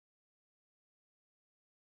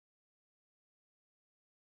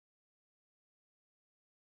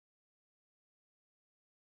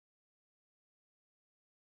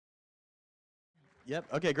Yep.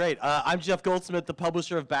 Okay, great. I'm Jeff Goldsmith, the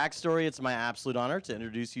publisher of Backstory. It's my absolute honor to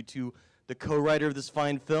introduce you to the co-writer of this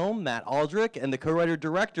fine film, Matt Aldrich, and the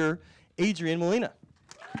co-writer-director, Adrian Molina.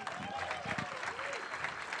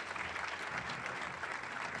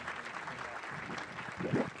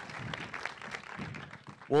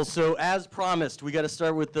 Well, so as promised, we got to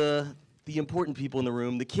start with the important people in the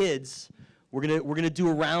room, the kids. We're gonna do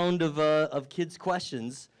a round of kids'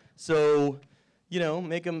 questions. So, you know,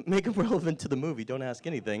 make them relevant to the movie. Don't ask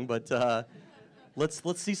anything, but let's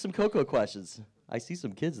see some Coco questions. I see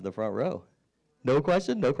some kids in the front row. No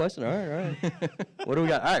question? No question? All right, all right. What do we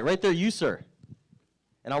got? All right, right there, you, sir.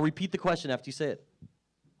 And I'll repeat the question after you say it.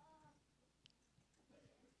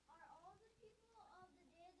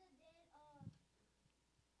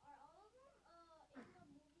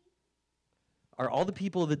 Are all the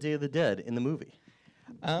people of the Day of the Dead in the movie?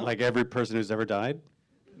 Like every person who's ever died?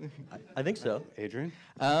 I think so. Adrian?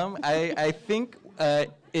 I think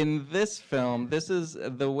in this film, this is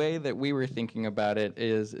the way that we were thinking about it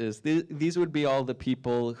these would be all the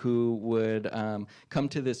people who would come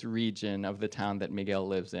to this region of the town that Miguel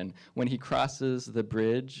lives in. When he crosses the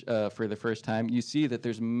bridge for the first time, you see that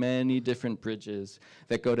there's many different bridges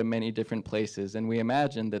that go to many different places, and we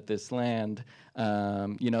imagine that this land,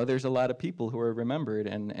 you know, there's a lot of people who are remembered,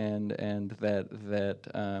 and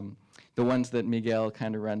that the ones that Miguel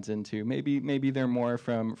kind of runs into, maybe they're more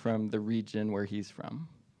from the region where he's from.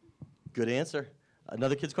 Good answer.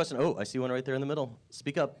 Another kid's question. Oh, I see one right there in the middle.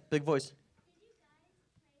 Speak up, big voice.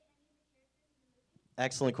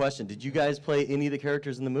 Excellent question. Did you guys play any of the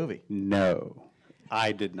characters in the movie? No,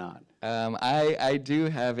 I did not. I do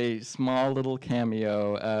have a small little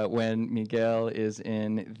cameo when Miguel is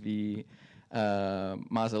in the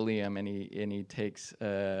mausoleum and he takes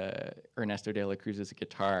Ernesto de la Cruz's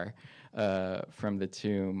guitar from the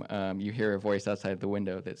tomb. You hear a voice outside the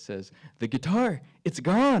window that says, "The guitar, it's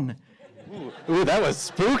gone." Ooh, that was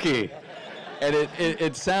spooky. And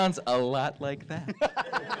it sounds a lot like that.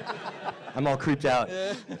 I'm all creeped out.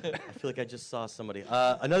 I feel like I just saw somebody.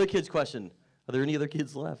 Another kid's question. Are there any other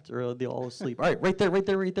kids left, or are they all asleep? All right, right there, right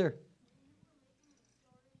there, right there.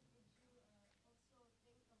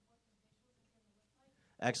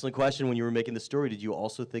 Excellent question. When you were making the story, did you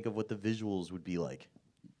also think of what the visuals would be like?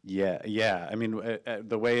 Yeah. I mean,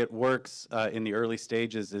 the way it works in the early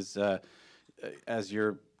stages is as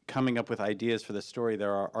you're coming up with ideas for the story,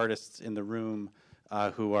 there are artists in the room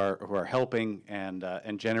who are helping and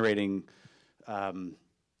generating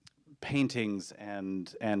paintings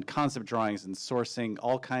and concept drawings and sourcing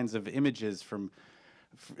all kinds of images from.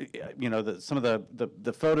 You know, some of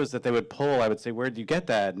the photos that they would pull, I would say, "Where did you get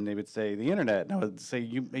that?" And they would say, "The internet." And I would say,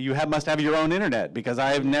 "You must have your own internet, because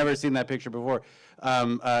I have never seen that picture before."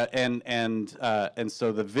 And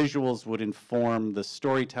so the visuals would inform the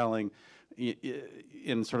storytelling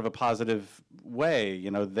in sort of a positive way.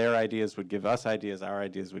 You know, their ideas would give us ideas, our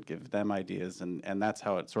ideas would give them ideas, and that's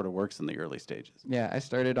how it sort of works in the early stages. Yeah, I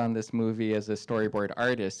started on this movie as a storyboard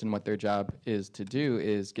artist, and what their job is to do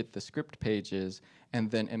is get the script pages and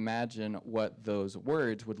then imagine what those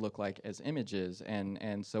words would look like as images,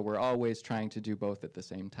 and so we're always trying to do both at the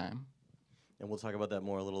same time. And we'll talk about that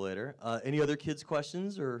more a little later. Any other kids'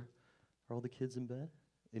 questions, or are all the kids in bed?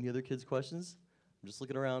 Any other kids' questions? I'm just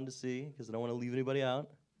looking around to see, because I don't want to leave anybody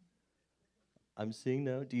out. I'm seeing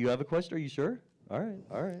no. Do you have a question? Are you sure? All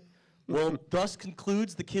right. Well, thus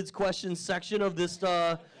concludes the kids' questions section of this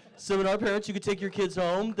seminar. Parents, you can take your kids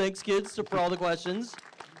home. Thanks, kids, for all the questions.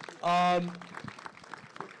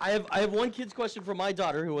 I have one kid's question from my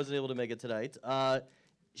daughter who wasn't able to make it tonight.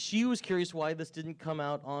 She was curious why this didn't come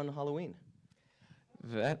out on Halloween.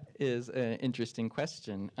 That is an interesting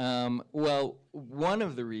question. Well, one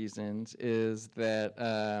of the reasons is that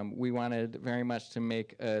we wanted very much to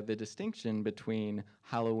make the distinction between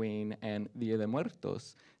Halloween and Dia de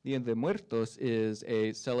Muertos. Dia de Muertos is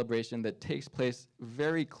a celebration that takes place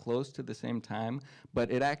very close to the same time, but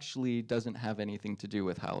it actually doesn't have anything to do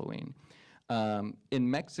with Halloween.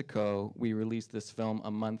 In Mexico, we released this film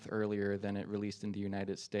a month earlier than it released in the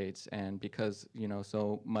United States, and because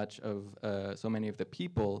so many of the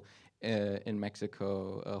people in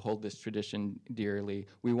Mexico hold this tradition dearly,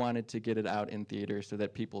 we wanted to get it out in theaters so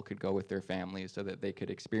that people could go with their families, so that they could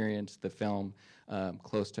experience the film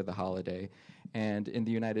close to the holiday. And in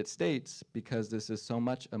the United States, because this is so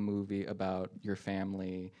much a movie about your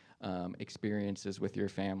family, experiences with your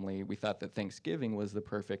family, we thought that Thanksgiving was the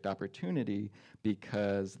perfect opportunity,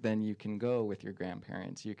 because then you can go with your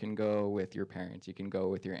grandparents, you can go with your parents, you can go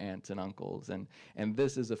with your aunts and uncles, and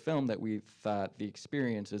this is a film that we thought the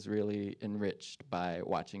experience is really enriched by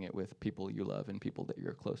watching it with people you love and people that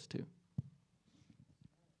you're close to.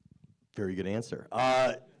 Very good answer.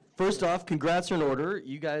 First off, congrats are in order.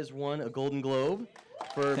 You guys won a Golden Globe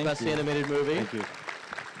for Best Animated Movie. Thank you.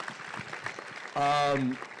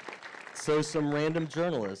 So some random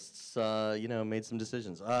journalists, made some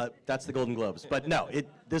decisions. That's the Golden Globes. But no,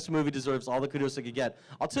 this movie deserves all the kudos it could get.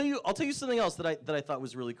 I'll tell you something else that I thought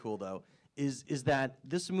was really cool though, is that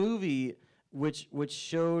this movie, which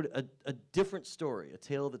showed a different story, a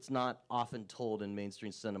tale that's not often told in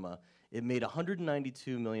mainstream cinema. It made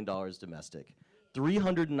 $192 million domestic,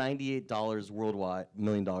 $398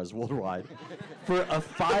 million worldwide, for a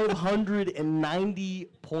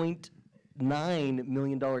 $590.9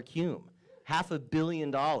 million cume. $500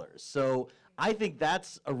 million. So I think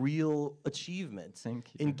that's a real achievement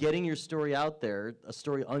in getting your story out there, a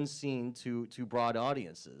story unseen to broad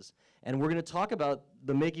audiences. And we're going to talk about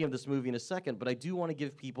the making of this movie in a second, but I do want to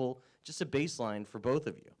give people just a baseline for both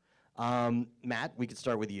of you. Matt, we could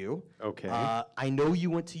start with you. Okay. I know you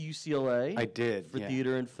went to UCLA. I did, for yeah.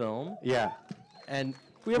 theater and film. Yeah. And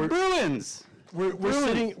We have Bruins!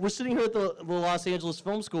 we're sitting here at the Los Angeles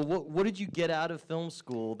Film School. What did you get out of film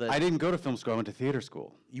school? That I didn't go to film school, I went to theater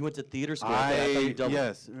school. you went to theater school. Okay, I thought you doubled.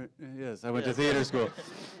 Yes, I went to theater school.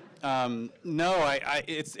 No,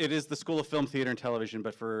 it is the School of Film, Theater, and Television,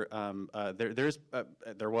 but for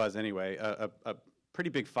there was anyway a pretty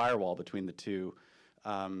big firewall between the two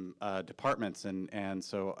departments, and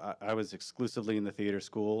so I was exclusively in the theater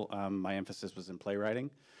school. My emphasis was in playwriting,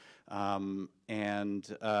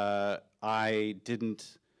 and I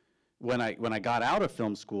didn't when I got out of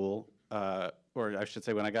film school, or I should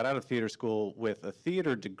say when I got out of theater school with a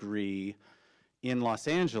theater degree in Los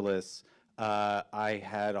Angeles. I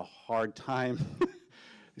had a hard time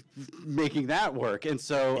making that work, and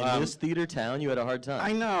so in this theater town, you had a hard time.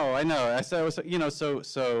 I know.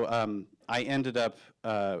 I ended up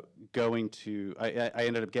going to. I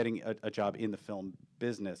ended up getting a job in the film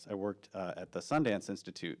business. I worked at the Sundance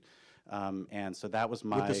Institute, and so that was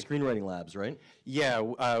my. With the screenwriting labs, right? Yeah,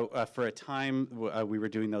 for a time we were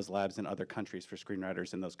doing those labs in other countries for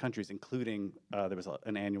screenwriters in those countries, including there was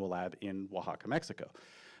an annual lab in Oaxaca, Mexico.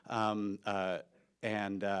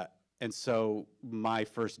 And so my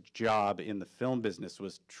first job in the film business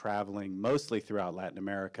was traveling mostly throughout Latin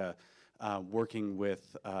America, working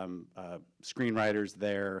with screenwriters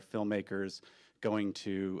there, filmmakers, going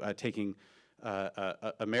to taking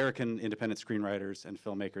American independent screenwriters and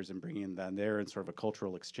filmmakers and bringing them there in sort of a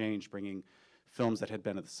cultural exchange, bringing films that had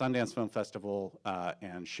been at the Sundance Film Festival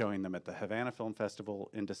and showing them at the Havana Film Festival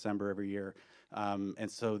in December every year. And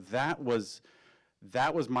so that was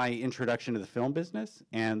my introduction to the film business,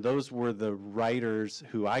 and those were the writers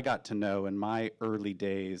who I got to know in my early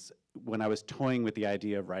days when I was toying with the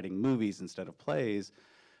idea of writing movies instead of plays.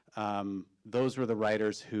 Those were the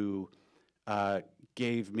writers who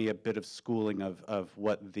gave me a bit of schooling of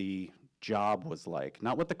what the job was like,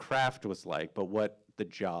 not what the craft was like, but what the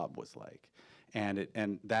job was like, and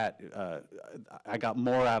I got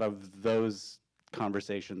more out of those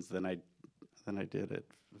conversations than I did at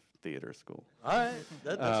theater school. All right,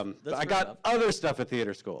 that's I got other stuff at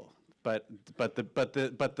theater school, but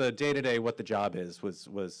the day-to-day what the job is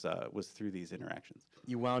was through these interactions.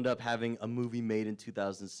 You wound up having a movie made in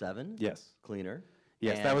 2007. Yes. Cleaner.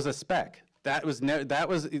 Yes, that was a spec. I was the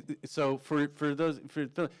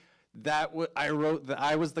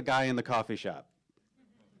guy in the coffee shop,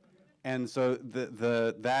 and so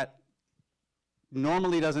that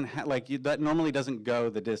normally doesn't go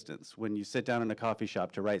the distance when you sit down in a coffee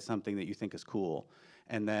shop to write something that you think is cool,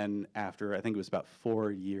 and then after I think it was about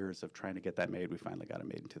 4 years of trying to get that made, we finally got it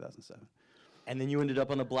made in 2007. And then you ended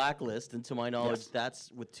up on the blacklist, and to my knowledge,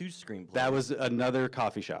 that's with 2 screenplays. That was another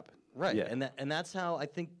coffee shop. Right, Yeah. and that's how I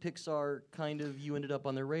think Pixar you ended up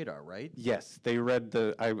on their radar, right? Yes, they read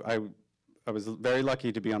I was very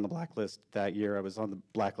lucky to be on the blacklist that year. I was on the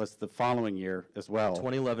blacklist the following year as well.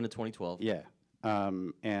 2011 to 2012. Yeah.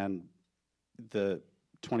 And the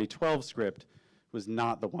 2012 script was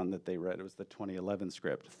not the one that they read. It was the 2011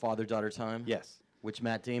 script. Father-Daughter Time? Yes. Which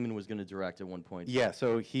Matt Damon was going to direct at one point. Yeah,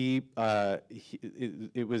 so I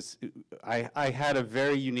had a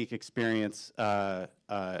very unique experience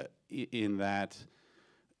in that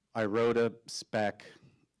I wrote a spec.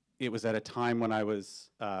 It was at a time when I was,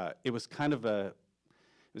 it was kind of a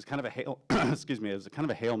Hail, excuse me, it was kind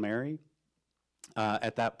of a Hail Mary.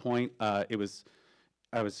 At that point, I was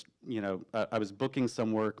booking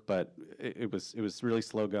some work, but it was really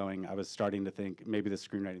slow going. I was starting to think maybe the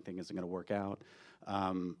screenwriting thing isn't going to work out.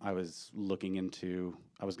 I was looking into,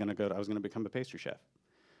 I was going to become a pastry chef.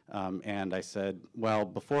 And I said, well,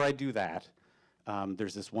 before I do that,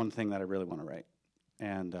 there's this one thing that I really want to write.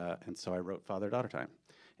 And so I wrote Father-Daughter Time.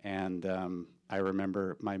 And I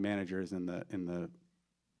remember my manager is in the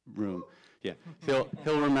room. Yeah, he'll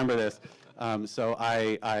remember this. So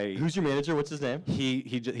I Who's your manager? What's his name?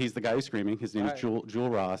 he's the guy who's screaming. His name is Jewel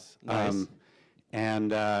Ross. Nice.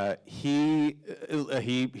 And he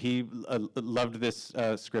loved this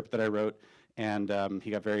script that I wrote, and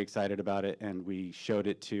he got very excited about it. And we showed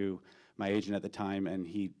it to my agent at the time, and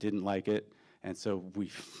he didn't like it, and so we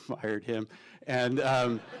fired him. And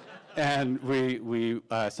we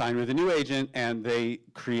signed with a new agent, and they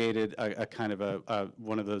created a kind of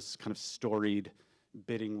one of those kind of storied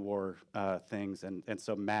bidding war things. And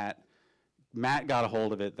so Matt got a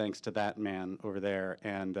hold of it thanks to that man over there,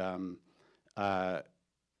 and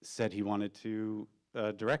said he wanted to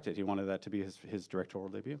direct it. He wanted that to be his directorial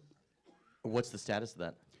debut. What's the status of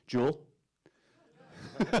that? Jewel?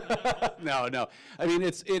 No. I mean,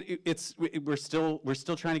 we're still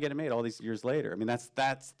trying to get it made all these years later. I mean,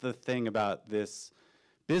 that's the thing about this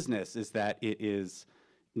business, is that it is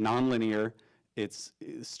nonlinear.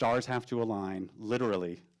 Stars have to align,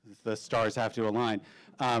 literally. The stars have to align,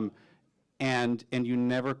 and you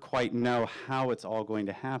never quite know how it's all going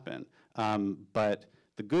to happen. But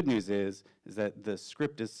the good news is that the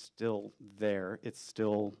script is still there. It's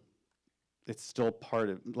still part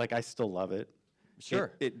of. Like, I still love it.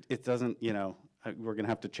 Sure. It doesn't, we're gonna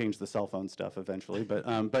have to change the cell phone stuff eventually, but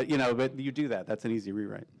you do that. That's an easy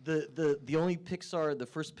rewrite. The only the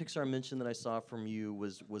first Pixar mention that I saw from you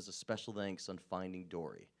was a special thanks on Finding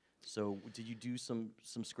Dory. So did you do some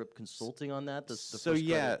script consulting on that?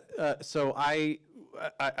 So I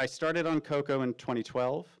started on Coco in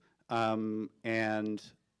 2012, and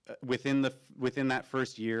within that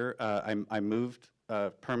first year, I moved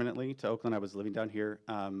permanently to Oakland. I was living down here,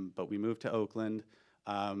 but we moved to Oakland,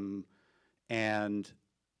 and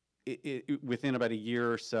within about a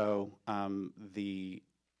year or so, the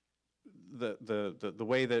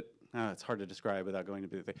way that it's hard to describe without going to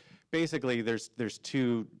the thing. Basically, there's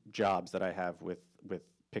two jobs that I have with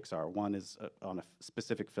Pixar. One is on a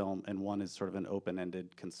specific film, and one is sort of an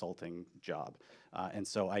open-ended consulting job. And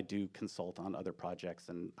so I do consult on other projects,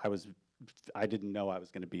 and I didn't know I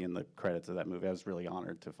was going to be in the credits of that movie. I was really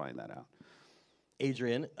honored to find that out.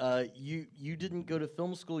 Adrian, you didn't go to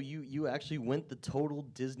film school. You actually went the total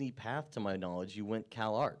Disney path, to my knowledge. You went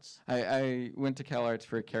Cal Arts. I went to Cal Arts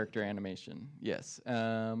for character animation, yes.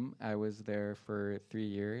 I was there for 3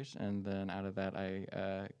 years, and then out of that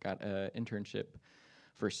I got an internship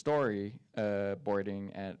for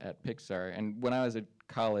storyboarding at Pixar. And when I was at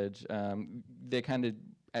college, they kind of,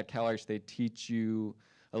 at Cal Arts, they teach you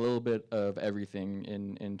a little bit of everything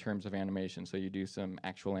in terms of animation. So you do some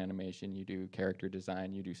actual animation, you do character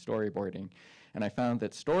design, you do storyboarding. And I found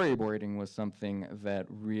that storyboarding was something that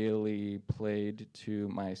really played to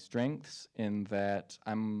my strengths, in that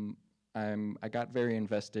I got very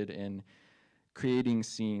invested in creating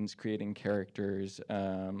scenes, creating characters,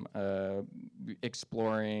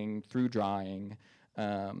 exploring through drawing,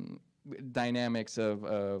 dynamics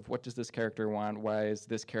of what does this character want, why is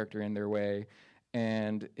this character in their way.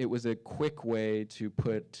 And it was a quick way to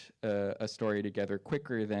put a story together,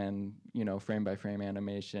 quicker than frame by frame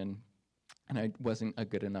animation. And I wasn't a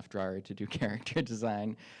good enough drawer to do character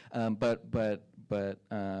design, but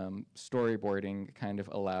storyboarding kind of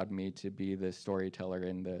allowed me to be the storyteller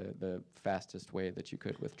in the fastest way that you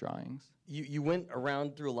could with drawings. You went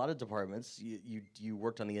around through a lot of departments. You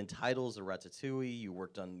worked on the end titles of Ratatouille. You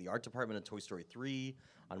worked on the art department of Toy Story 3.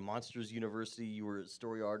 On Monsters University, you were a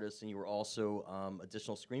story artist, and you were also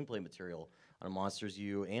additional screenplay material on Monsters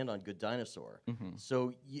U and on Good Dinosaur. Mm-hmm.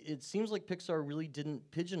 So it seems like Pixar really didn't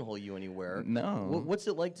pigeonhole you anywhere. No. What's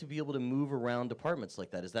it like to be able to move around departments like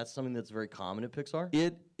that? Is that something that's very common at Pixar?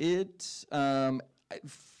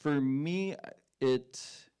 For me,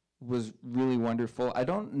 it was really wonderful. I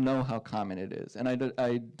don't know how common it is, and I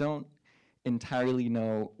don't entirely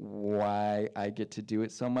know why I get to do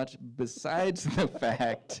it so much, besides the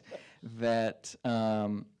fact that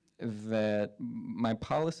that my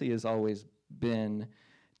policy has always been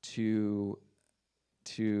to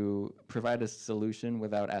provide a solution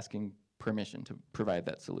without asking permission to provide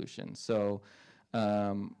that solution. So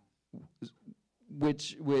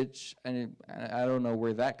which and I don't know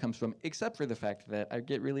where that comes from, except for the fact that I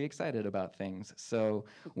get really excited about things. So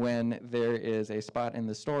when there is a spot in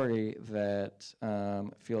the story that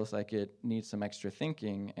feels like it needs some extra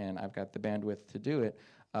thinking, and I've got the bandwidth to do it,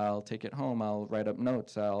 I'll take it home, I'll write up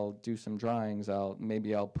notes, I'll do some drawings,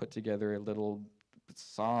 maybe I'll put together a little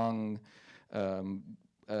song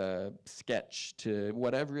sketch, to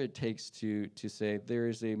whatever it takes to say there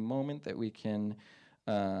is a moment that we can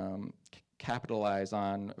capitalize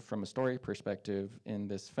on from a story perspective in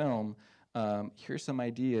this film, here's some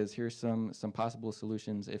ideas, here's some possible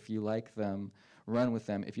solutions. If you like them, run with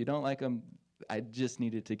them. If you don't like them, I just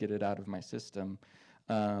needed to get it out of my system.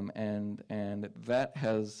 And that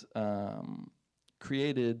has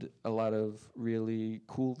created a lot of really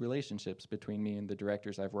cool relationships between me and the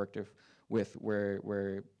directors I've worked with,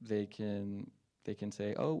 where they can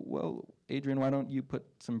say, oh, well, Adrian, why don't you put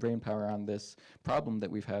some brain power on this problem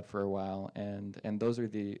that we've had for a while? And those are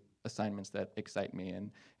the assignments that excite me,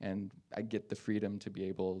 and I get the freedom to be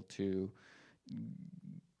able to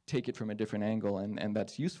take it from a different angle, and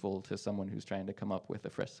that's useful to someone who's trying to come up with a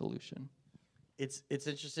fresh solution. It's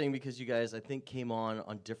interesting because you guys, I think, came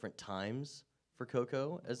on different times for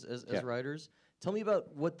Coco as writers. Tell me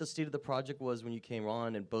about what the state of the project was when you came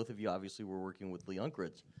on, and both of you obviously were working with Lee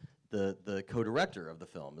Unkrich, the co-director of the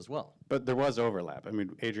film as well. But there was overlap. I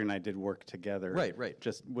mean, Adrian and I did work together. Right.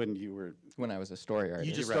 Just when you were... When I was a story artist.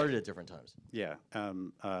 You just started at different times. Yeah.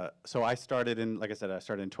 So I started in, like I said, I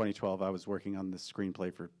started in 2012. I was working on this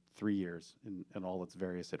screenplay for 3 years in all its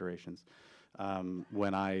various iterations.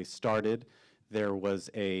 When I started, there was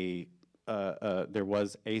a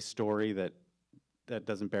story that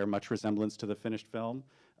doesn't bear much resemblance to the finished film.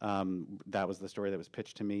 That was the story that was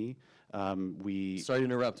pitched to me. Sorry to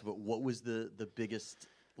interrupt, but what was the biggest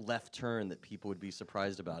left turn that people would be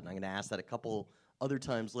surprised about? And I'm going to ask that a couple other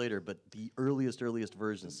times later, but the earliest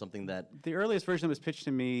version is something that... The earliest version that was pitched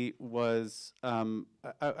to me was,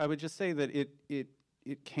 I would just say that it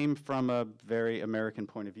came from a very American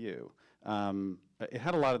point of view. It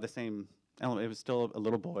had a lot of the same element. It was still a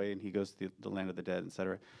little boy, and he goes to the land of the dead, et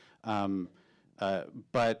cetera.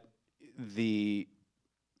 But the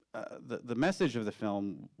message of the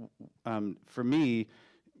film, for me,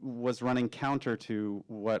 was running counter to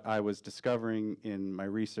what I was discovering in my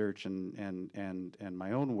research and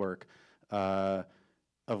my own work of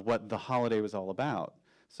what the holiday was all about.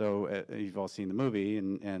 So you've all seen the movie,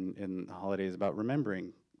 and the holiday is about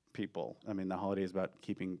remembering people. I mean, the holiday is about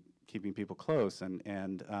keeping people close.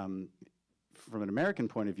 And from an American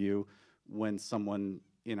point of view, when someone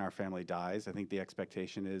in our family dies, I think the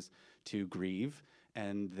expectation is to grieve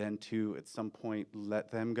and then to, at some point,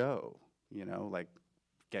 let them go, like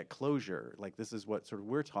get closure. Like, this is what sort of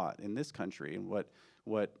we're taught in this country, and what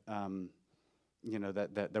that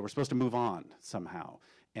we're supposed to move on somehow.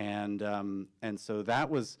 And so that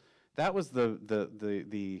was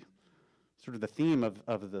the sort of the theme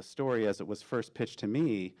of the story as it was first pitched to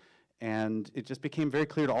me. And it just became very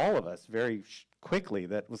clear to all of us very quickly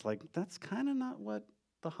that was like, that's kind of not what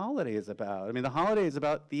the holiday is about. I mean, the holiday is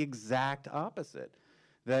about the exact opposite.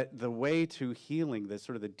 That the way to healing, the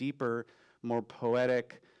sort of the deeper, more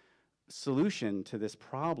poetic solution to this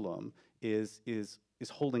problem is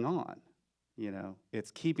holding on.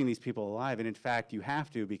 It's keeping these people alive, and in fact, you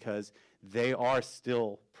have to, because they are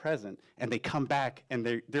still present, and they come back, and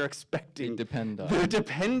they're expecting. They're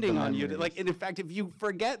depending on you. Like, and in fact, if you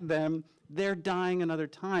forget them, they're dying another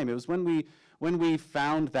time. It was when we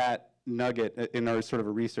found that nugget in our sort of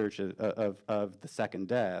a research of the second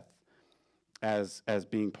death as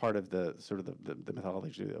being part of the sort of the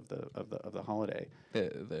mythology of the holiday.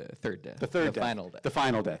 The third death. The final death. The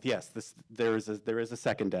final death. Yes. There is a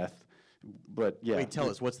second death. But yeah. Wait,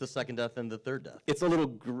 tell us, what's the second death and the third death? It's a little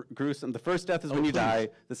gruesome. The first death is when you die.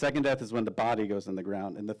 The second death is when the body goes in the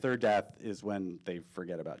ground, and the third death is when they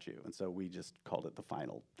forget about you. And so we just called it the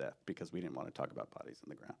final death because we didn't want to talk about bodies in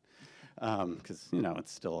the ground, because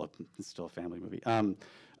it's still a family movie.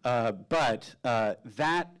 But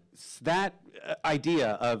that idea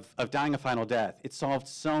of dying a final death, it solved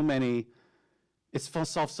so many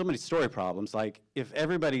story problems. Like, if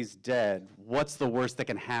everybody's dead, what's the worst that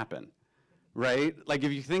can happen? Right? Like,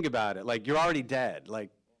 if you think about it, like, you're already dead. Like,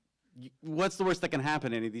 what's the worst that can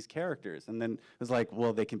happen to any of these characters? And then it was like,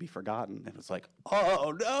 well, they can be forgotten. And it was like,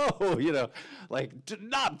 oh, no, like,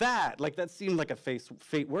 not that. Like, that seemed like a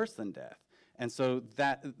fate worse than death. And so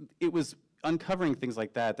it was uncovering things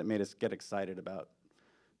like that made us get excited about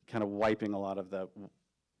kind of wiping a lot of the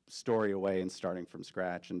story away and starting from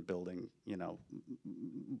scratch and building,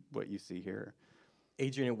 what you see here.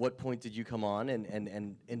 Adrian, at what point did you come on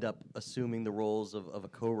and end up assuming the roles of a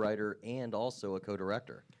co-writer and also a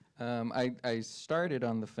co-director? I started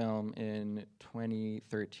on the film in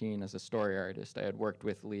 2013 as a story artist. I had worked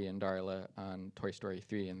with Lee and Darla on Toy Story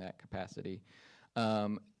 3 in that capacity.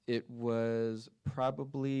 It was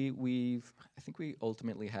probably, I think we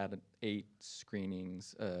ultimately had 8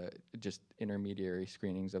 screenings, just intermediary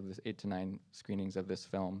screenings of this, 8 to 9 screenings of this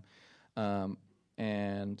film.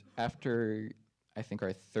 And after, I think,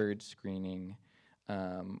 our third screening,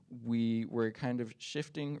 we were kind of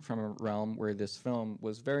shifting from a realm where this film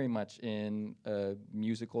was very much in a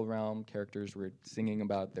musical realm. Characters were singing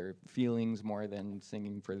about their feelings more than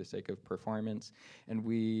singing for the sake of performance. And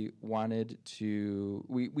we wanted to,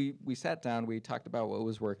 we sat down, we talked about what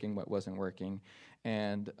was working, what wasn't working.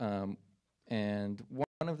 And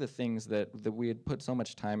one of the things that we had put so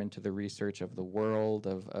much time into the research of the world,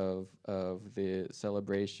 of the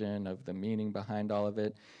celebration, of the meaning behind all of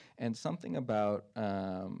it, and something about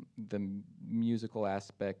the musical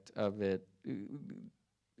aspect of it,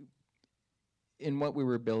 in what we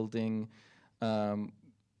were building,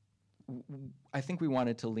 I think we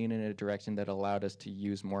wanted to lean in a direction that allowed us to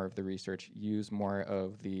use more of the research, use more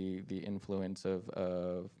of the influence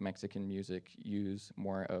of Mexican music, use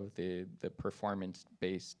more of the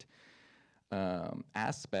performance-based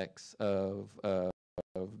aspects of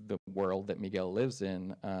the world that Miguel lives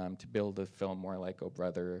in, to build a film more like Oh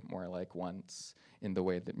Brother, more like Once, in the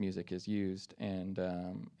way that music is used. And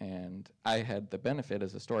I had the benefit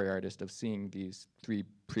as a story artist of seeing these 3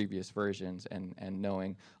 previous versions and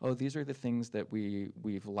knowing, oh, these are the things that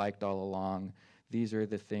we've liked all along. These are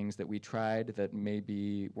the things that we tried that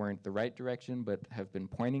maybe weren't the right direction, but have been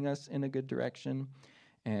pointing us in a good direction.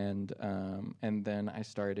 And then I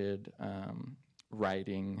started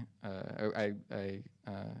writing. I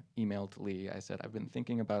emailed Lee. I said, I've been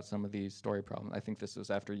thinking about some of these story problems. I think this was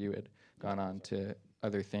after you had gone on to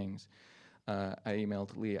other things. I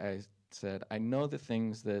emailed Lee. I said, I know the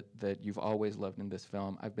things that you've always loved in this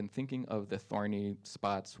film. I've been thinking of the thorny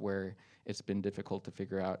spots where it's been difficult to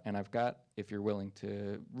figure out. And I've got, if you're willing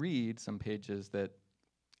to read, some pages that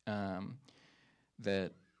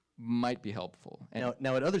that might be helpful. And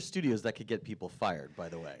Now at other studios, that could get people fired, by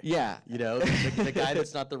the way. yeah. You know, the guy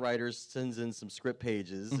that's not the writer sends in some script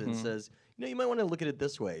pages and says, you know, you might want to look at it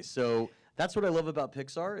this way. So that's what I love about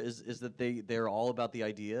Pixar is that they're all about the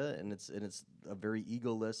idea, and it's a very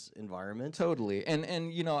egoless environment. Totally.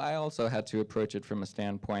 And you know, I also had to approach it from a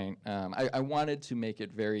standpoint. I wanted to make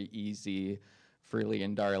it very easy for Lee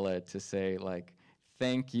and Darla to say, like,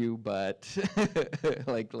 thank you, but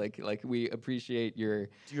like we appreciate your.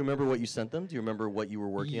 Do you remember what you sent them? Do you remember what you were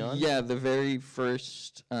working on? Yeah, the very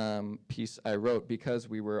first piece I wrote, because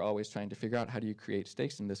we were always trying to figure out how do you create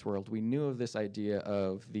stakes in this world. We knew of this idea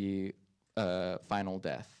of the final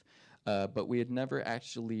death, but we had never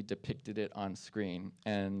actually depicted it on screen.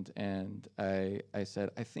 And I said,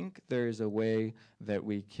 I think there's a way that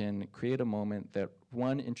we can create a moment that,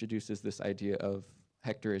 one, introduces this idea of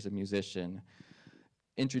Hector as a musician,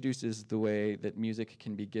 introduces the way that music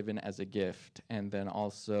can be given as a gift, and then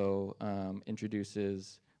also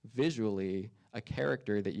introduces visually a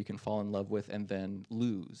character that you can fall in love with and then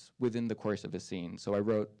lose within the course of a scene. So I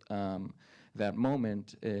wrote that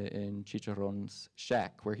moment in Chicharron's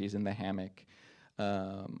shack where he's in the hammock.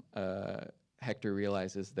 Hector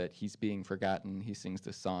realizes that he's being forgotten. He sings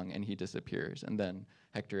this song and he disappears. And then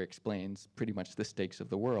Hector explains pretty much the stakes of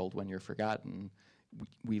the world. When you're forgotten,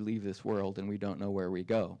 we leave this world and we don't know where we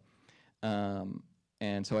go.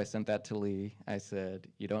 And so I sent that to Lee. I said,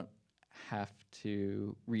 you don't have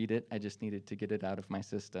to read it. I just needed to get it out of my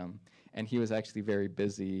system. And he was actually very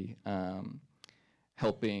busy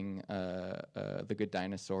helping The Good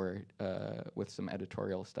Dinosaur with some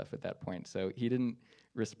editorial stuff at that point. So he didn't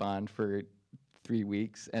respond for 3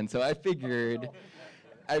 weeks. And so I figured,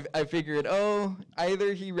 I figured, oh,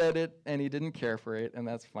 either he read it and he didn't care for it, and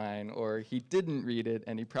that's fine, or he didn't read it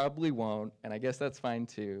and he probably won't, and I guess that's fine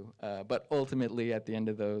too. But ultimately, at the end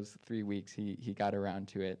of those 3 weeks, he got around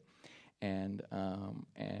to it, and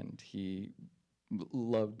he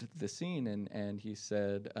loved the scene, and he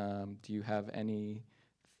said, do you have any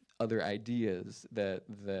other ideas that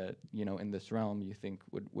you know, in this realm you think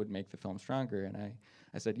would make the film stronger? And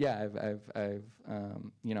I said, yeah, I've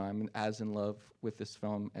you know, I'm as in love with this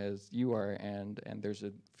film as you are, and there's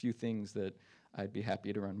a few things that I'd be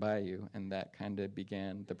happy to run by you. And that kind of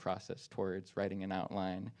began the process towards writing an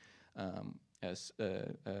outline, as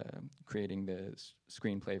creating the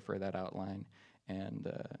screenplay for that outline,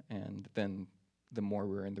 and then the more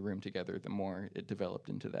we were in the room together, the more it developed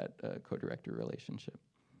into that co-director relationship.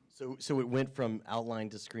 So it went from outline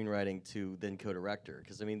to screenwriting to then co-director,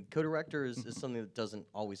 because I mean, co-director is something that doesn't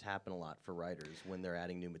always happen a lot for writers when they're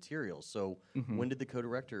adding new material. So when did the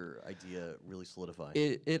co-director idea really solidify?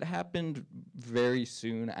 It happened very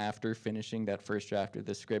soon after finishing that first draft of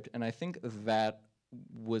the script, and I think that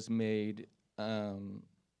was made.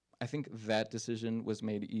 I think that decision was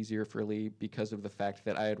made easier for Lee because of the fact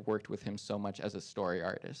that I had worked with him so much as a story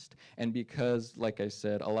artist. And because, like I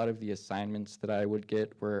said, a lot of the assignments that I would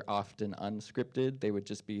get were often unscripted. They would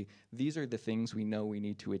just be, these are the things we know we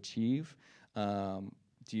need to achieve.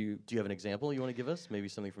 Do you have an example you want to give us? Maybe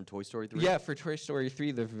something from Toy Story 3? Yeah, for Toy Story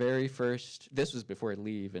 3, the very first, this was before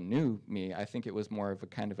Lee even knew me. I think it was more of a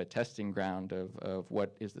kind of a testing ground of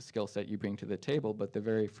what is the skill set you bring to the table. But the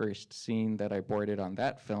very first scene that I boarded on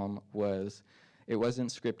that film was, it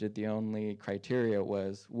wasn't scripted. The only criteria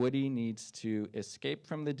was Woody needs to escape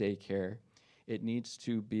from the daycare. It needs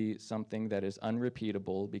to be something that is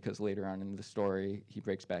unrepeatable, because later on in the story he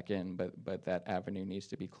breaks back in, but that avenue needs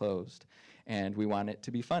to be closed. And we want it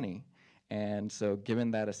to be funny. And so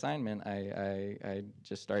given that assignment, I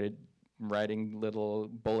just started writing little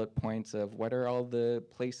bullet points of what are all the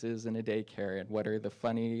places in a daycare, and what are the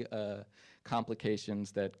funny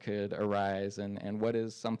complications that could arise, and what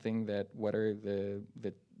is something that, what are the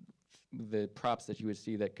props that you would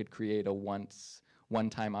see that could create a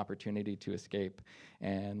one-time opportunity to escape.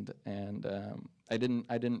 And I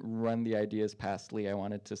didn't run the ideas past Lee. I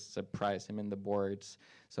wanted to surprise him in the boards,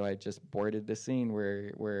 so I just boarded the scene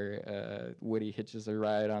where Woody hitches a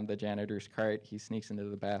ride on the janitor's cart. He sneaks into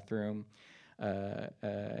the bathroom,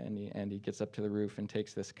 and he gets up to the roof and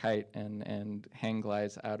takes this kite and hang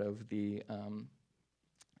glides out of the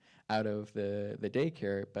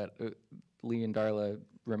daycare. But Lee and Darla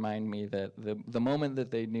remind me that the moment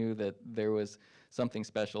that they knew that there was something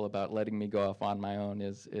special about letting me go off on my own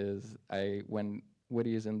is when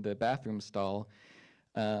Woody is in the bathroom stall,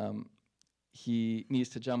 he needs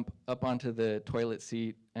to jump up onto the toilet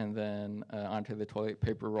seat and then onto the toilet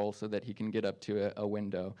paper roll so that he can get up to a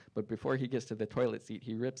window. But before he gets to the toilet seat,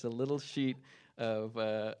 he rips a little sheet of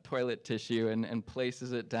toilet tissue and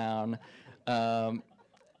places it down,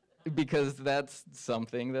 because that's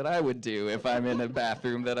something that I would do if I'm in a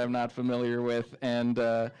bathroom that I'm not familiar with. And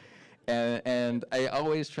I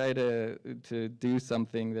always try to do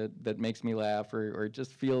something that makes me laugh, or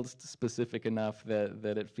just feels specific enough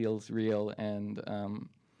that it feels real. And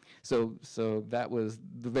so that was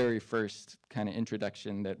the very first kind of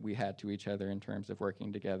introduction that we had to each other in terms of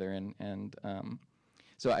working together. And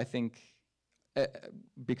so I think,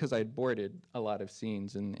 because I had boarded a lot of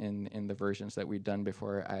scenes in the versions that we'd done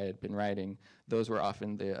before I had been writing, those were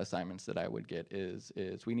often the assignments that I would get, is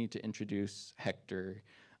we need to introduce Hector,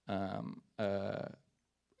 and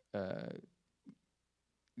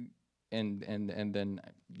then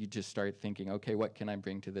you just start thinking, okay, what can I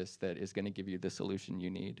bring to this that is going to give you the solution you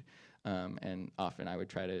need? And often I would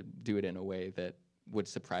try to do it in a way that would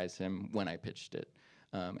surprise him when I pitched it.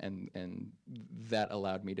 And that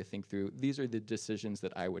allowed me to think through, these are the decisions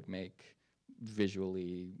that I would make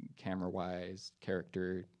visually, camera-wise,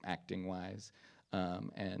 character, acting-wise.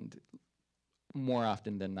 And more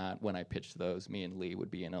often than not, when I pitched those, me and Lee would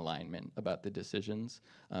be in alignment about the decisions.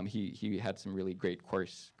 He had some really great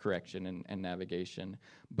course correction and navigation,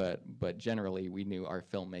 but generally we knew our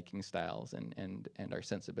filmmaking styles and our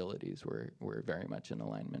sensibilities were very much in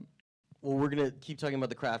alignment. Well, we're going to keep talking about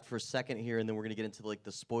the craft for a second here, and then we're going to get into like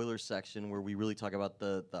the spoiler section where we really talk about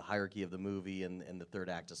the hierarchy of the movie and the third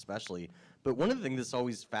act especially. But one of the things that's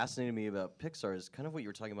always fascinated me about Pixar is kind of what you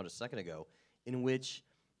were talking about a second ago, in which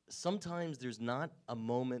sometimes there's not a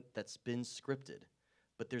moment that's been scripted,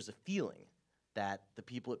 but there's a feeling that the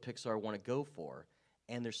people at Pixar want to go for,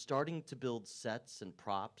 and they're starting to build sets and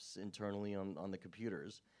props internally on the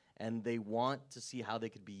computers, and they want to see how they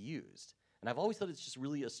could be used. And I've always thought it's just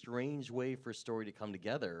really a strange way for a story to come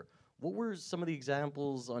together. What were some of the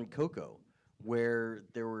examples on Coco where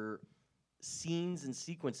there were scenes and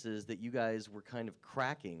sequences that you guys were kind of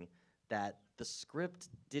cracking that the script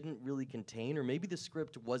didn't really contain, or maybe the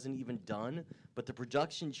script wasn't even done, but the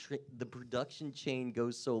production chain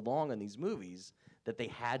goes so long on these movies that they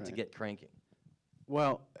had to get cranking?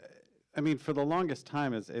 Well, I mean, for the longest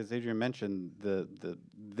time, as Adrian mentioned,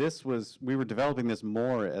 we were developing this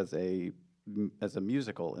more as a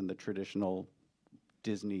musical in the traditional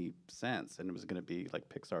Disney sense, and it was going to be like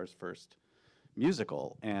Pixar's first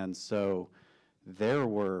musical. And so there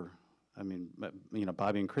were, I mean, you know,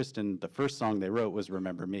 Bobby and Kristen, the first song they wrote was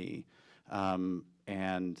 "Remember Me,"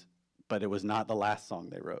 but it was not the last song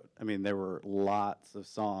they wrote. I mean, there were lots of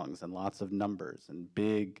songs and lots of numbers and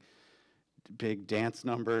big dance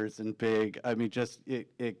numbers and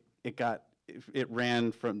it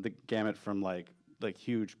ran from the gamut from like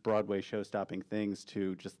huge Broadway show-stopping things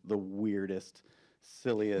to just the weirdest,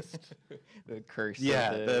 silliest. The curse.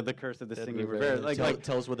 Yeah, the curse of the singing river.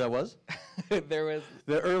 Tell us what that was. There was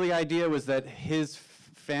the early idea was that his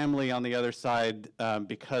family on the other side,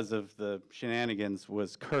 because of the shenanigans,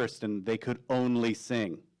 was cursed, and they could only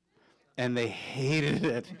sing, and they hated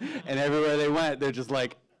it. And everywhere they went, they're just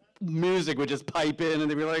like, music would just pipe in,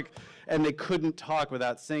 and they'd be like, and they couldn't talk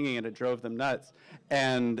without singing, and it drove them nuts.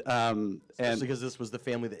 And Especially because this was the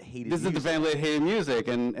family that hated this music. is the family that hated music,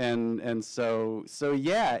 and so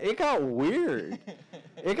yeah, it got weird.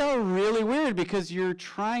 It got really weird because you're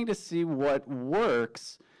trying to see what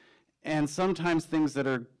works, and sometimes things that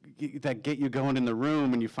get you going in the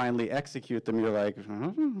room, and you finally execute them, you're like,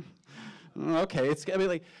 okay,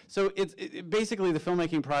 so it's basically the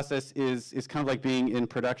filmmaking process is kind of like being in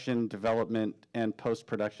production, development, and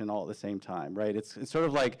post-production all at the same time, right? It's sort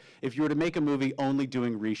of like if you were to make a movie only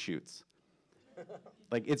doing reshoots.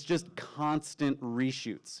 Like, it's just constant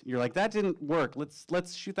reshoots. You're like, that didn't work.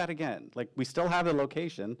 Let's shoot that again. Like, we still have the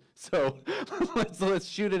location, so let's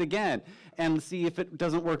shoot it again and see if it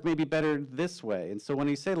doesn't work maybe better this way. And so when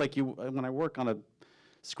you say, like, when I work on a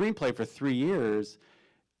screenplay for 3 years,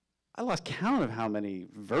 I lost count of how many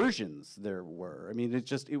versions there were. I mean,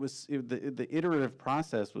 the iterative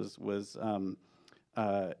process was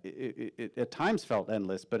at times felt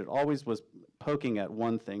endless, but it always was poking at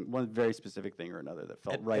one very specific thing or another that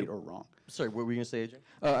felt right or wrong. Sorry, what were you going to say, Adrian?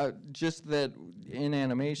 Just that in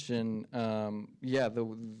animation, to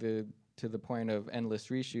the point of endless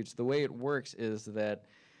reshoots, the way it works is that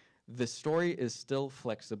the story is still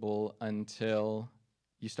flexible until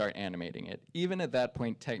you start animating it. Even at that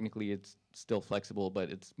point, technically, it's still flexible,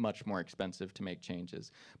 but it's much more expensive to make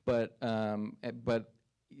changes. But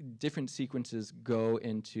different sequences go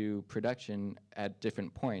into production at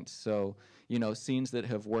different points. So, scenes that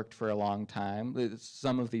have worked for a long time,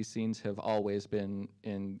 some of these scenes have always been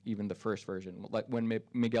in even the first version, like when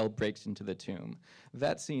Miguel breaks into the tomb.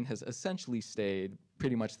 That scene has essentially stayed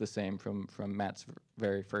pretty much the same from Matt's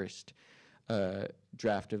very first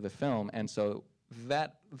draft of the film. And so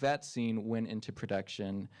that scene went into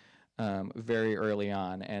production very early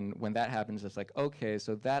on. And when that happens, it's like, okay,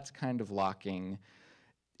 so that's kind of locking.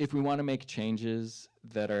 If we want to make changes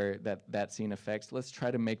that scene affects, let's try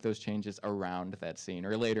to make those changes around that scene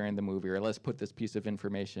or later in the movie, or let's put this piece of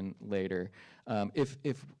information later. If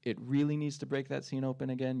it really needs to break that scene open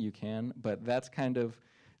again, you can, but that's kind of,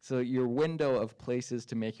 so your window of places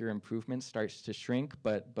to make your improvements starts to shrink,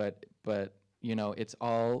 but it's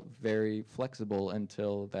all very flexible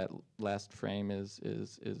until that last frame is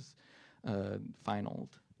finaled.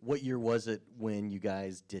 What year was it when you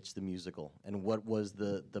guys ditched the musical? And what was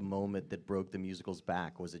the moment that broke the musical's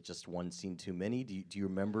back? Was it just one scene too many? Do you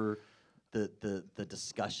remember the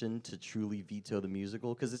discussion to truly veto the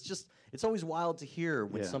musical? Because it's always wild to hear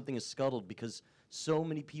when something is scuttled, because so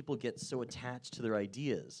many people get so attached to their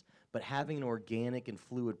ideas. But having an organic and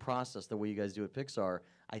fluid process the way you guys do at Pixar,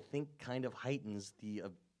 I think kind of heightens the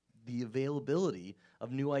availability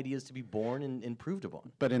of new ideas to be born and improved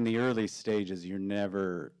upon. But in the early stages, you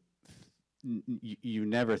never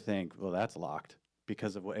think, well, that's locked,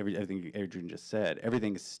 because of everything Adrian just said.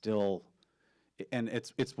 Everything is still, and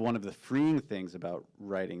it's one of the freeing things about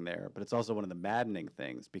writing there, but it's also one of the maddening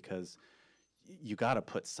things, because you got to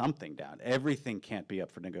put something down. Everything can't be up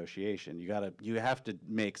for negotiation. You have to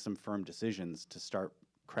make some firm decisions to start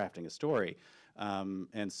crafting a story,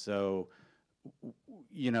 and so.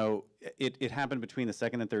 It happened between the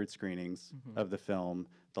second and third screenings of the film.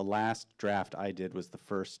 The last draft I did was the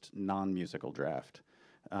first non-musical draft.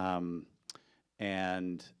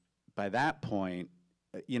 And by that point,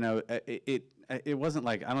 it wasn't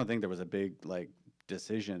like, I don't think there was a big,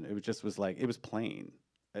 decision. It was plain.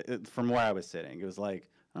 From where I was sitting, it was like,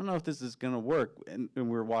 I don't know if this is going to work. And we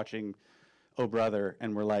were watching Oh Brother,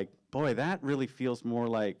 and we're like, boy, that really feels more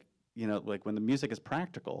like, like when the music is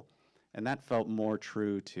practical. And that felt more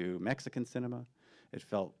true to Mexican cinema. It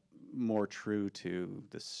felt more true to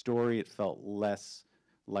the story. It felt less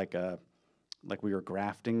like we were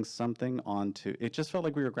grafting something onto. It just felt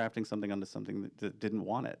like we were grafting something onto something that didn't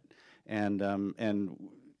want it. And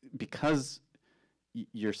because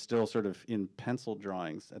you're still sort of in pencil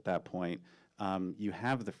drawings at that point, you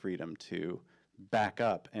have the freedom to back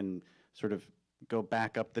up and sort of go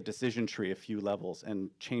back up the decision tree a few levels and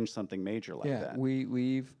change something major like that.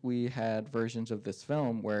 Yeah, we had versions of this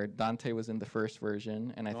film where Dante was in the first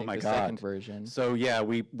version, and I think the second version. So yeah,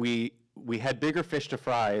 we had bigger fish to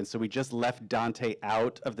fry, and so we just left Dante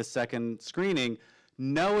out of the second screening,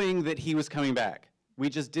 knowing that he was coming back. We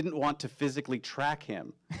just didn't want to physically track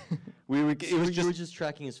him. You were just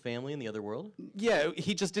tracking his family in the other world? Yeah,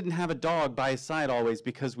 he just didn't have a dog by his side always,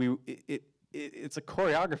 because it's a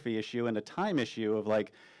choreography issue and a time issue of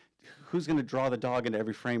who's going to draw the dog into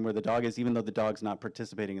every frame where the dog is, even though the dog's not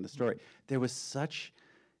participating in the story. There was such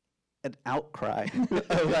an outcry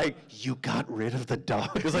of like, you got rid of the dog.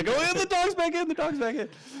 It's like, oh, yeah, the dog's back in, the dog's back in.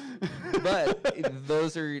 But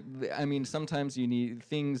those are, I mean, sometimes you need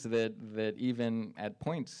things that even at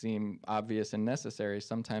points seem obvious and necessary.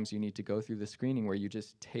 Sometimes you need to go through the screening where you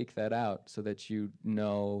just take that out so that you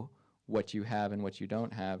know what you have and what you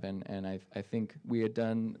don't have. And I think we had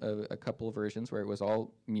done a couple of versions where it was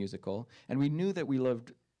all musical, and we knew that we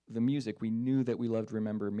loved the music. We knew that we loved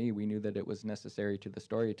Remember Me. We knew that it was necessary to the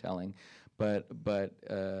storytelling, but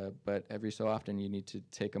every so often you need to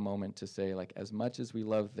take a moment to say, like, as much as we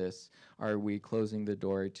love this, are we closing the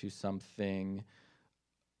door to something?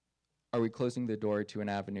 Are we closing the door to an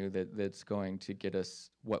avenue that's going to get us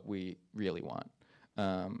what we really want?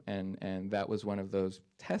 And that was one of those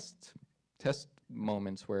test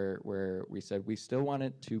moments where we said we still want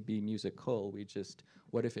it to be musical. We just,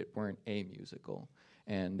 what if it weren't a musical?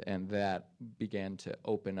 And that began to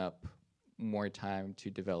open up more time to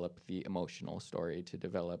develop the emotional story, to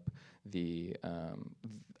develop the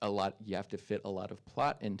you have to fit a lot of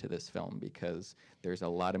plot into this film because there's a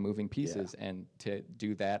lot of moving pieces, and to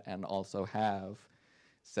do that and also have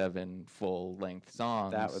 7 full-length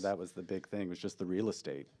songs. That was the big thing, was just the real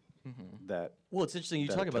estate. That Well, it's interesting you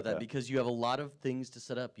talk about that because you have a lot of things to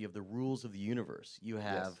set up. You have the rules of the universe. You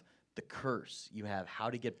have the curse. You have how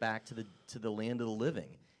to get back to the land of the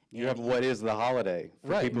living. you have what is the holiday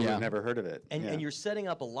for Right. people Yeah. who've never heard of it. And you're setting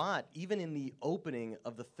up a lot, even in the opening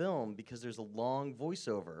of the film, because there's a long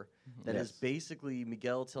voiceover that is Yes. basically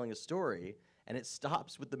Miguel telling a story, and it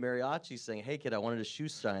stops with the mariachi saying, "Hey kid, I wanted a shoe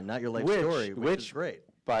shine, not your life story," which is great.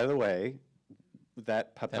 By the way,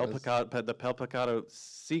 that was- the Picado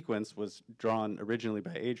sequence was drawn originally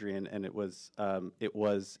by Adrian, and it was in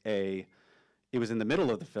the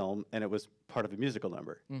middle of the film, and it was part of a musical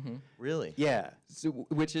number. Really? Yeah. So,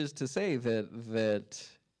 which is to say that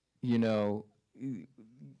you know,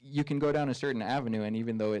 you can go down a certain avenue, and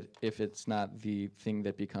even though if it's not the thing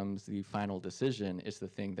that becomes the final decision, it's the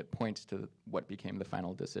thing that points to what became the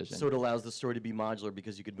final decision. So it allows the story to be modular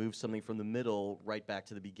because you could move something from the middle right back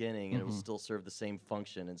to the beginning, and it will still serve the same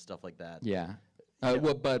function and stuff like that. Yeah.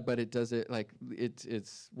 Well, but it does it like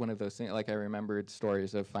it's one of those things. Like I remembered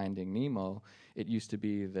stories of Finding Nemo. It used to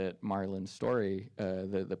be that Marlin's story,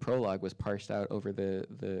 the prologue, was parsed out over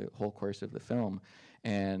the whole course of the film,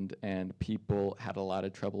 and people had a lot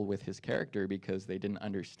of trouble with his character because they didn't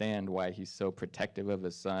understand why he's so protective of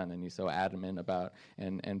his son and he's so adamant about,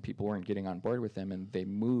 and people weren't getting on board with him, and they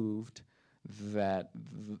moved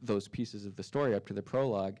those pieces of the story up to the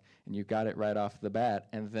prologue, and you got it right off the bat,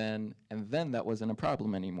 and then that wasn't a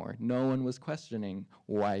problem anymore. No one was questioning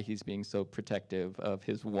why he's being so protective of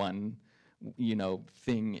his one,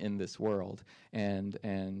 thing in this world, and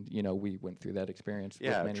we went through that experience. with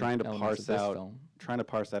Yeah, many trying to elements of parse this out film. trying to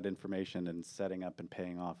parse that information and setting up and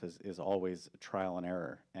paying off is always trial and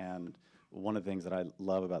error. And one of the things that I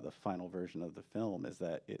love about the final version of the film is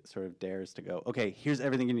that it sort of dares to go, okay, here's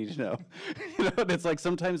everything you need to know. And it's like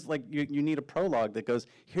sometimes like you need a prologue that goes,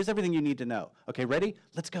 here's everything you need to know. Okay, ready?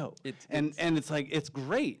 Let's go. And it's like, it's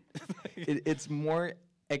great. It's more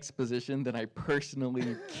exposition than I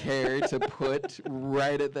personally care to put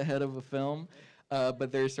right at the head of a film.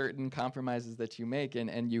 But there are certain compromises that you make,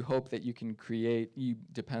 and you hope that you can create. You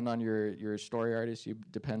depend on your story artists. You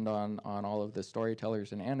depend on all of the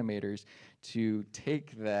storytellers and animators to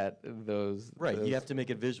take those Right. You have to make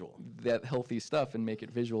it visual. that healthy stuff and make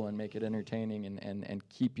it visual and make it entertaining and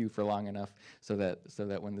keep you for long enough so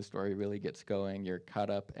that when the story really gets going, you're caught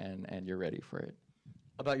up and you're ready for it.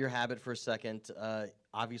 About your habit for a second,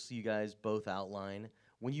 obviously you guys both outline.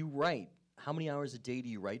 When you write, how many hours a day do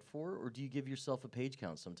you write for, or do you give yourself a page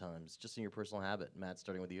count sometimes, just in your personal habit? Matt,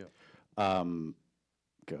 starting with you. God,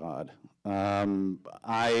 I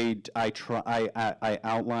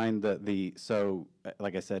outline so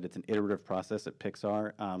like I said, it's an iterative process at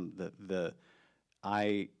Pixar.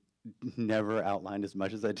 I never outlined as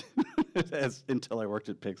much as I did until I worked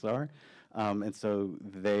at Pixar, and so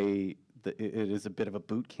it is a bit of a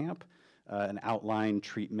boot camp, an outline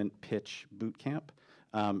treatment pitch boot camp.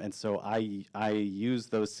 And so I use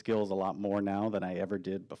those skills a lot more now than I ever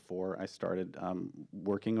did before I started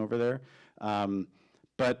working over there.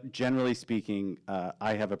 But generally speaking,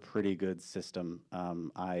 I have a pretty good system.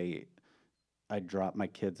 I drop my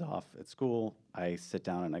kids off at school. I sit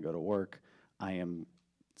down and I go to work. I am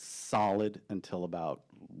solid until about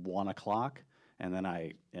 1 o'clock, and then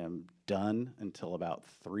I am done until about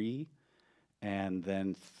 3. And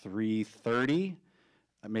then 3:30,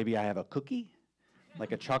 maybe I have a cookie,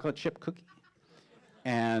 like a chocolate chip cookie,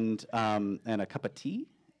 and a cup of tea,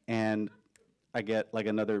 and I get like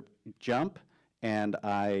another jump, and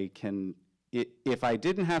I can if I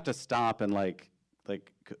didn't have to stop and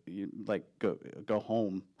go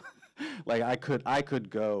home, like I could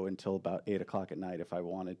go until about 8 o'clock at night if I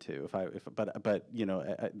wanted to. But you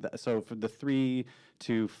know, so for the 3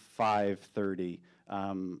 to 5:30,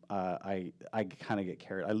 I kind of get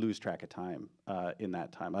carried. I lose track of time in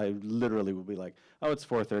that time. I literally would be like, oh, it's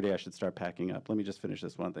 4:30. I should start packing up. Let me just finish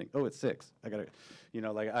this one thing. Oh, it's 6. I gotta, you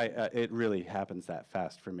know, like it really happens that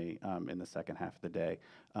fast for me in the second half of the day.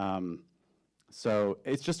 So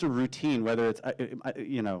it's just a routine, whether it's,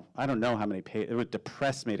 you know, I don't know how many pages. It would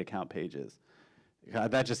depress me to count pages.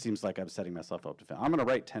 That just seems like I'm setting myself up to fail. I'm going to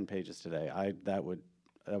write 10 pages today. That would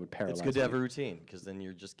paralyze It's good to have me. a routine, because then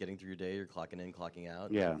you're just getting through your day, you're clocking in, clocking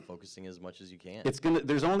out, Yeah. and focusing as much as you can.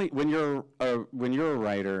 There's only, when you're a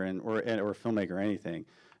writer or a filmmaker or anything,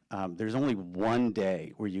 there's only one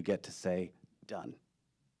day where you get to say, done.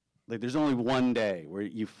 Like, there's only one day where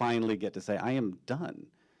you finally get to say, I am done.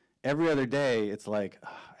 Every other day, it's like,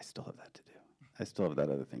 oh, I still have that to do. I still have that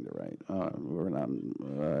other thing to write. I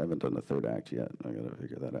haven't done the third act yet. I gotta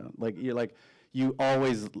figure that out. You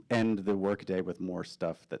always end the workday with more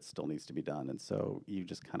stuff that still needs to be done, and so you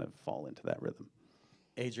just kind of fall into that rhythm.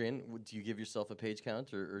 Adrian, do you give yourself a page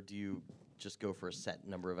count, or do you just go for a set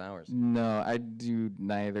number of hours? No, I do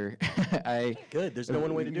neither. Good. There's no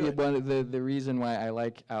one way to do it. One of the reason why I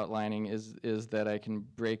like outlining is that I can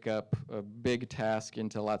break up a big task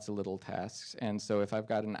into lots of little tasks. And so if I've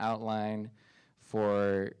got an outline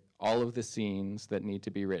for all of the scenes that need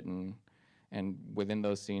to be written, and within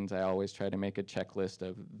those scenes, I always try to make a checklist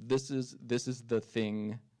of this is the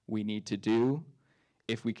thing we need to do.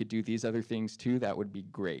 If we could do these other things too, that would be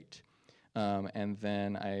great. And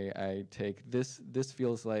then I take this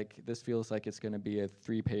feels like it's going to be a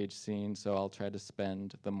 3-page scene, so I'll try to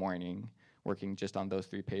spend the morning working just on those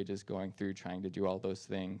 3 pages, going through trying to do all those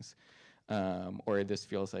things. Or this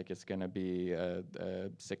feels like it's going to be a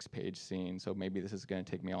 6-page scene, so maybe this is going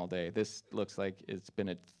to take me all day. This looks like it's been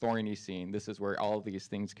a thorny scene. This is where all these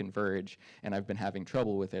things converge, and I've been having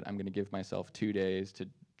trouble with it. I'm going to give myself 2 days to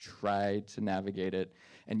try to navigate it.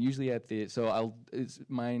 And usually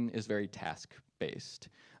mine is very task-based.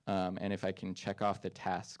 And if I can check off the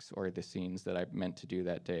tasks or the scenes that I meant to do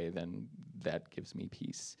that day, then that gives me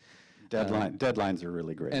peace. Deadlines are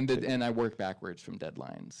really great. And I work backwards from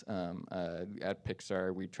deadlines. At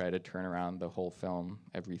Pixar, we try to turn around the whole film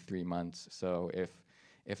every 3 months. So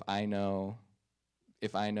if I know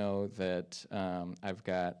that I've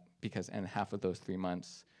got, and half of those 3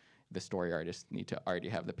 months, the story artists need to already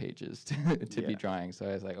have the pages to be drawing. So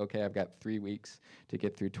I was like, okay, I've got 3 weeks to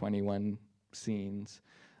get through 21 scenes.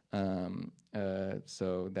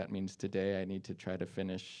 So that means today I need to try to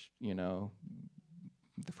finish,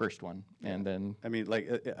 the first one, and then. I mean,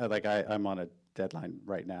 I'm on a deadline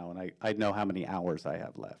right now, and I know how many hours I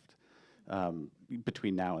have left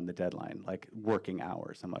between now and the deadline, like working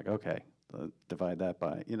hours. I'm like, okay. Divide that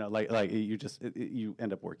by, you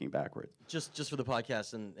end up working backwards. Just for the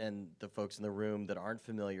podcast and the folks in the room that aren't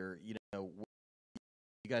familiar, you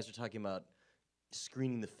guys are talking about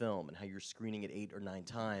screening the film and how you're screening it 8 or 9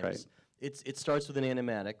 times. Right. It starts with an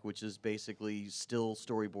animatic, which is basically still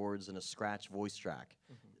storyboards and a scratch voice track,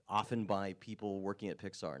 often by people working at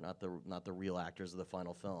Pixar, not the real actors of the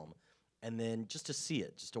final film. And then just to see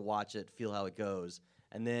it, just to watch it, feel how it goes.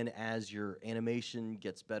 And then as your animation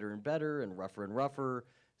gets better and better and rougher,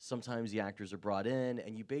 sometimes the actors are brought in,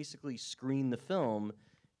 and you basically screen the film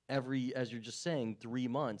as you're just saying, 3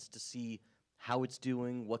 months to see how it's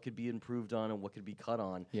doing, what could be improved on, and what could be cut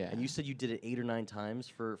on. Yeah. And you said you did it 8 or 9 times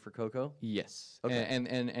for Coco? Yes. Okay. And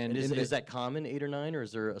is that common, 8 or 9, or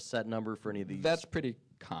is there a set number for any of these? That's pretty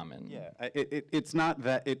common. Yeah, it's not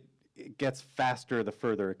that it gets faster the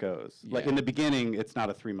further it goes. Yeah. Like in the beginning, it's not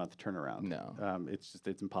a 3-month turnaround. No.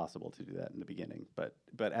 It's impossible to do that in the beginning. But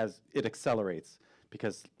as it accelerates,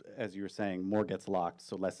 because as you were saying, more gets locked,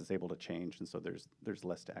 so less is able to change, and so there's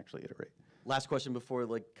less to actually iterate. Last question before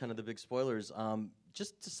kind of the big spoilers.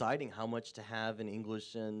 Just deciding how much to have in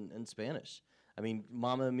English and Spanish. I mean,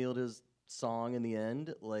 Mama Emilda's song in the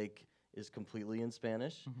end is completely in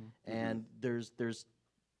Spanish, and there's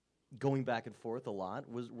going back and forth a lot.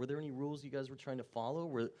 Were there any rules you guys were trying to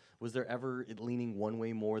follow? Was there ever it leaning one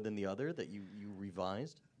way more than the other that you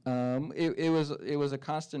revised? It was a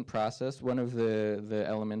constant process. One of the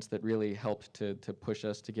elements that really helped to push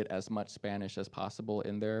us to get as much Spanish as possible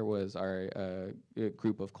in there was our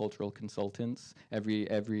group of cultural consultants.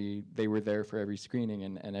 They were there for every screening,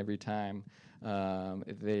 and every time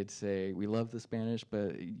they'd say, "We love the Spanish,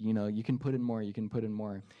 but you can put in more. You can put in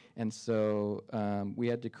more." And so we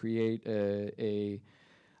had to create a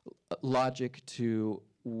logic to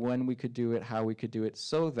when we could do it, how we could do it,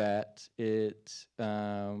 so that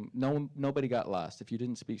nobody got lost. If you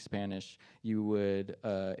didn't speak Spanish, it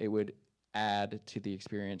would add to the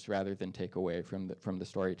experience rather than take away from the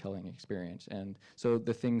storytelling experience. And so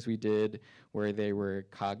the things we did where they were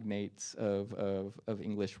cognates of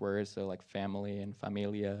English words, so like family and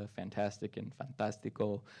familia, fantastic and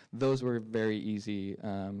fantástico, those were very easy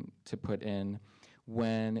to put in.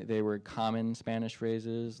 When they were common Spanish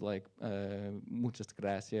phrases like muchas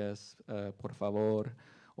gracias, por favor,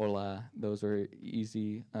 hola, those are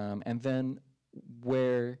easy. And then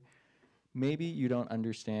where maybe you don't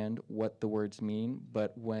understand what the words mean,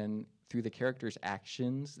 but when through the characters'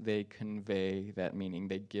 actions, they convey that meaning,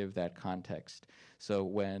 they give that context. So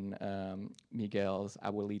when Miguel's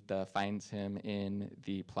abuelita finds him in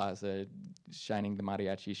the plaza shining the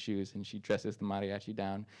mariachi shoes, and she dresses the mariachi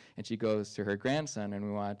down, and she goes to her grandson, and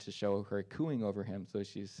we want to show her cooing over him. So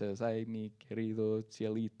she says, ay, mi querido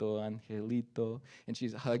cielito, angelito, and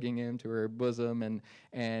she's hugging him to her bosom,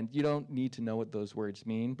 and you don't need to know what those words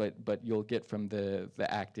mean, but you'll get from the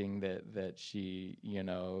acting that she,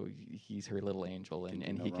 he's her little angel,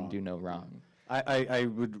 and he can do no wrong. I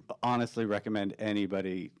would honestly recommend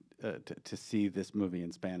anybody to see this movie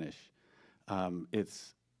in Spanish.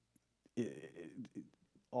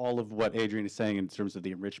 All of what Adrian is saying in terms of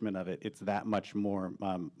the enrichment of it, it's that much more.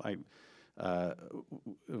 I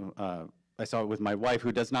saw it with my wife,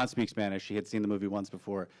 who does not speak Spanish. She had seen the movie once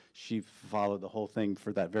before. She followed the whole thing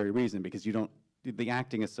for that very reason, because the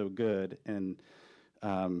acting is so good, and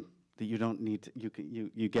that you don't need to,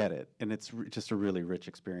 you get it, and it's just a really rich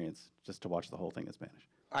experience just to watch the whole thing in Spanish.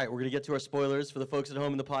 All right, we're going to get to our spoilers. For the folks at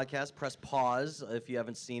home in the podcast, press pause if you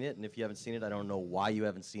haven't seen it, and if you haven't seen it, I don't know why you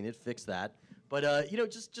haven't seen it. Fix that. But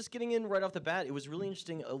just getting in right off the bat, it was really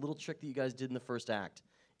interesting, a little trick that you guys did in the first act,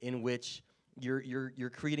 in which you're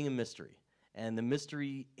creating a mystery, and the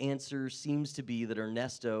mystery answer seems to be that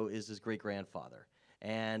Ernesto is his great-grandfather,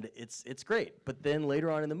 and it's great. But then later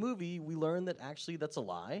on in the movie, we learn that actually that's a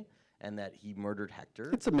lie, and that he murdered Hector.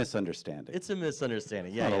 It's a misunderstanding. It's a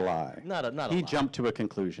misunderstanding. Yeah, not a lie. Not a lie. He jumped to a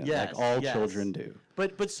conclusion, yes, like all children do.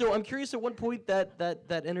 But so I'm curious, at what point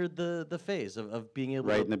that entered the phase of being able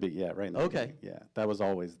right to... in the beginning. Okay. Yeah, that was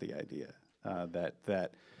always the idea.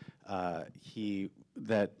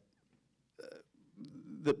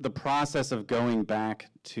 The process of going back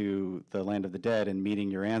to the land of the dead and meeting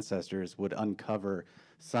your ancestors would uncover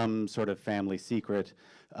some sort of family secret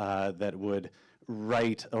that would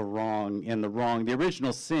right a wrong, and the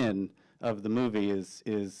original sin of the movie is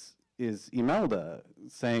Imelda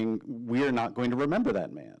saying, we're not going to remember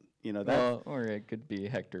that man. Or it could be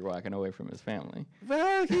Hector walking away from his family.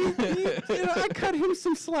 Well, I cut him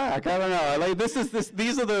some slack. I don't know. Like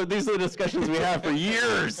these are the discussions we have for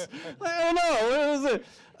years. I don't know. What is it?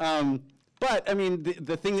 But I mean,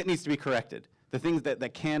 the thing that needs to be corrected, the things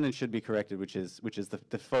that can and should be corrected, which is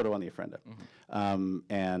the photo on the ofrenda.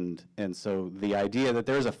 Mm-hmm. And so the idea that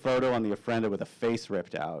there's a photo on the ofrenda with a face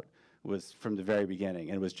ripped out was from the very beginning.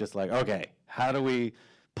 And it was just like, okay, how do we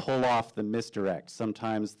pull off the misdirect?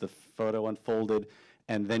 Sometimes the photo unfolded,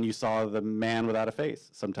 and then you saw the man without a face.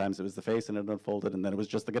 Sometimes it was the face, and it unfolded, and then it was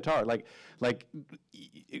just the guitar.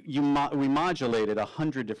 We modulated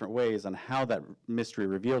 100 different ways on how that mystery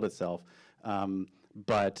revealed itself,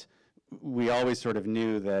 but we always sort of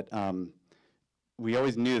knew that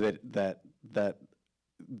that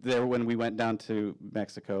there, when we went down to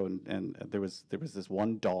Mexico, and there was this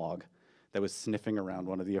one dog that was sniffing around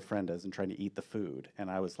one of the ofrendas and trying to eat the food, and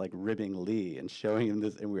I was like ribbing Lee and showing him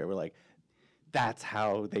this, and we were like, that's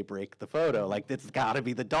how they break the photo. Like, it's got to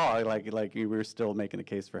be the dog. Like we were still making a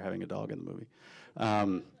case for having a dog in the movie.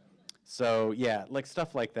 So yeah, like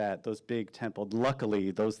stuff like that, those big temple,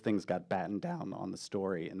 luckily those things got battened down on the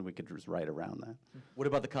story, and we could just write around that. What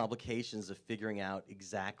about the complications of figuring out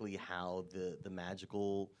exactly how the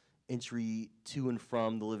magical entry to and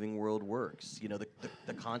from the living world works?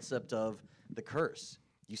 The concept of the curse.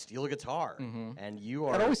 You steal a guitar, and you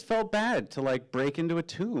are... It always felt bad to like break into a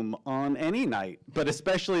tomb on any night, but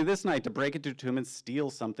especially this night, to break into a tomb and steal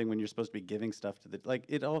something when you're supposed to be giving stuff to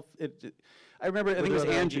the... I remember, I think it was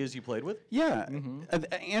Andrew you played with? Yeah.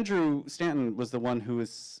 Andrew Stanton was the one who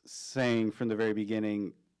was saying from the very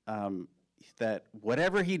beginning that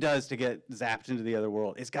whatever he does to get zapped into the other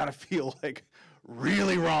world, it's got to feel like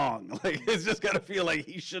really wrong. Like, it's just got to feel like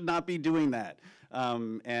he should not be doing that.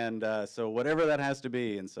 So whatever that has to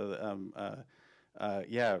be. And so,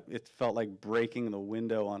 yeah, it felt like breaking the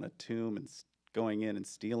window on a tomb and going in and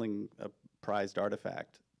stealing a prized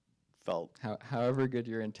artifact felt. However good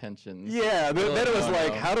your intentions. Yeah, then it was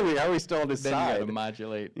like, how are we still on his then you side? got to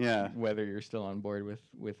modulate whether you're still on board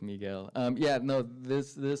with Miguel. Yeah, no,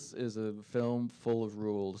 this is a film full of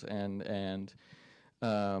rules, and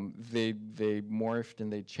they morphed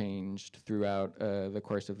and they changed throughout the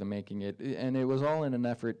course of the making it, and it was all in an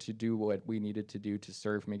effort to do what we needed to do to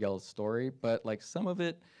serve Miguel's story. But like some of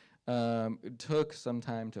it took some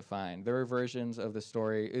time to find. There are versions of the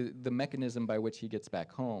story, the mechanism by which he gets back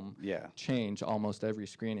home change almost every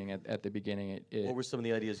screening at the beginning. What were some of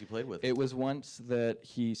the ideas you played with? It was once that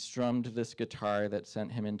he strummed this guitar that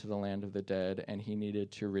sent him into the land of the dead, and he needed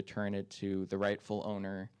to return it to the rightful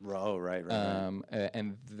owner. Oh, right.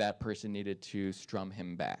 And that person needed to strum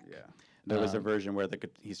him back. Yeah. There was a version where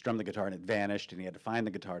he strummed the guitar and it vanished, and he had to find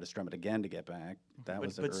the guitar to strum it again to get back.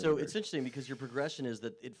 But so it's interesting because your progression is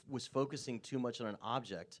that it was focusing too much on an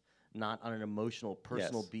object, not on an emotional,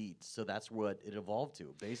 personal beat. So that's what it evolved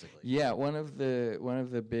to, basically. Yeah, one of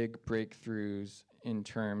the big breakthroughs in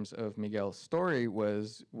terms of Miguel's story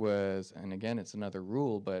was, and again, it's another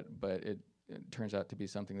rule, but it turns out to be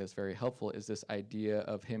something that's very helpful, is this idea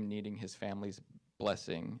of him needing his family's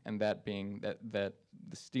blessing, and that being that the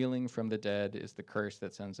stealing from the dead is the curse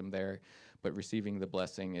that sends him there, but receiving the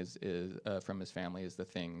blessing is from his family is the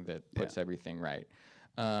thing that puts everything right.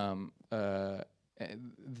 The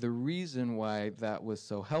reason why that was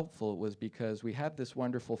so helpful was because we had this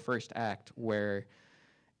wonderful first act where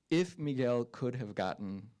if Miguel could have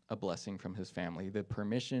gotten a blessing from his family, the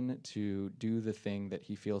permission to do the thing that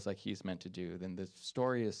he feels like he's meant to do, then the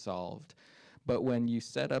story is solved. But when you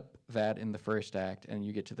set up that in the first act and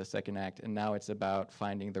you get to the second act, and now it's about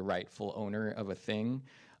finding the rightful owner of a thing,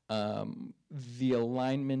 the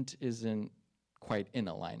alignment isn't quite in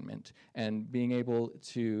alignment. And being able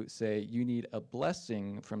to say you need a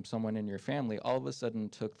blessing from someone in your family all of a sudden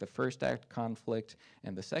took the first act conflict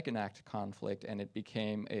and the second act conflict, and it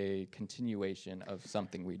became a continuation of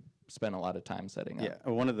something we spent a lot of time setting up.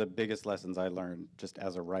 Yeah, one of the biggest lessons I learned just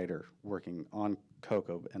as a writer working on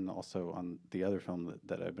Coco and also on the other film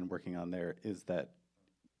that I've been working on there is that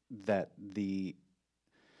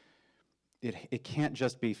it can't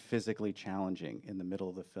just be physically challenging in the middle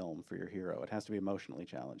of the film for your hero. It has to be emotionally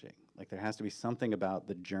challenging. Like there has to be something about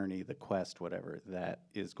the journey, the quest, whatever, that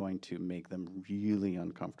is going to make them really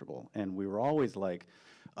uncomfortable. And we were always like,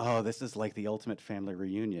 oh, this is like the ultimate family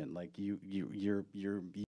reunion. Like you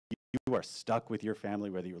are stuck with your family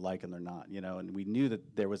whether you like them or not, you know, and we knew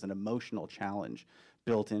that there was an emotional challenge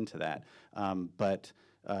built into that. But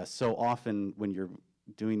so often when you're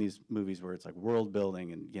doing these movies where it's like world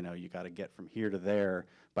building and, you know, you got to get from here to there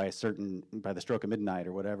by the stroke of midnight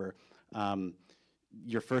or whatever,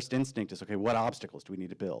 your first instinct is, okay, what obstacles do we need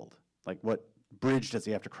to build? Like what bridge does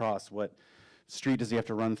he have to cross? What street does he have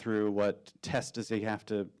to run through? What test does he have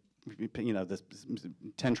to, you know, this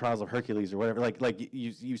 10 Trials of Hercules or whatever, like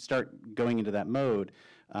you start going into that mode,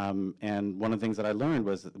 and one of the things that I learned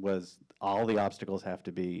was all the obstacles have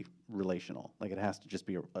to be relational. Like it has to just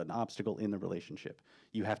be an obstacle in the relationship.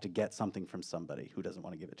 You have to get something from somebody who doesn't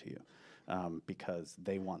want to give it to you, because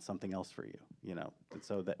they want something else for you, you know. And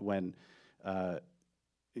so that when,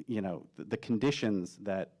 you know, the conditions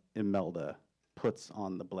that Imelda puts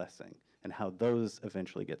on the blessing and how those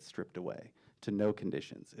eventually get stripped away to no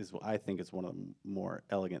conditions is what I think is one of the more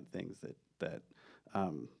elegant things that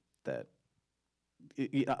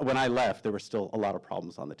when I left, there were still a lot of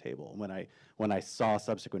problems on the table. When I saw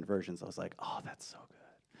subsequent versions, I was like, oh, that's so good.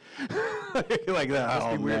 Like that. It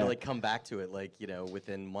must be weird to like come back to it, like, you know,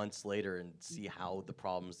 within months later and see how the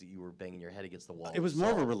problems that you were banging your head against the wall. It was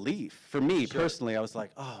more of a relief for me personally. I was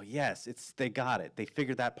like, oh yes, they got it. They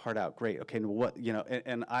figured that part out. Great. Okay, what, you know,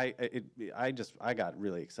 and I got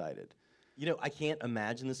really excited. You know, I can't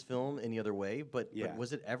imagine this film any other way, but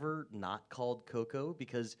was it ever not called Coco?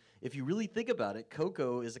 Because if you really think about it,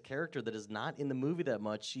 Coco is a character that is not in the movie that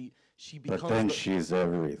much. She becomes. But then she's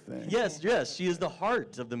everything. Yes, she is the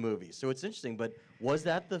heart of the movie. So it's interesting. But was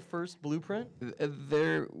that the first blueprint?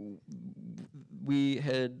 We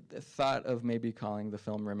had thought of maybe calling the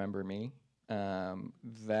film "Remember Me."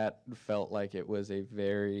 That felt like it was a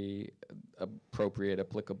very appropriate,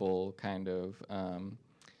 applicable kind of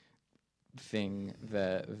thing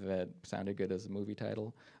that sounded good as a movie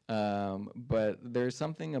title. But there's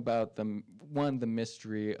something about the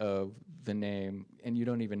mystery of the name, and you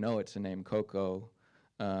don't even know it's a name, Coco,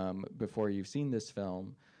 before you've seen this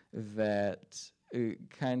film, that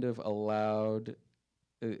kind of allowed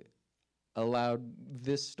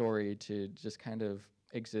this story to just kind of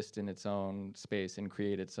exist in its own space and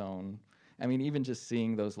create its own I mean, even just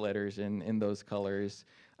seeing those letters in those colors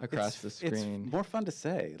across the screen. It's more fun to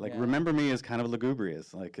say. Like, Yeah. remember me is kind of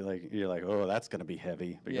lugubrious. Like you're like, oh, that's gonna be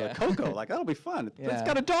heavy. But you're like, Coco, like that'll be fun. It's Yeah.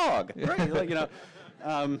 got a dog, right? Like,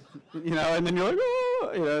 and then you're like,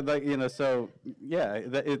 oh, So yeah,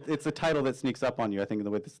 it's a title that sneaks up on you. I think the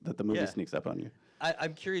way that the movie Yeah. sneaks up on you.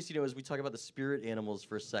 I'm curious, as we talk about the spirit animals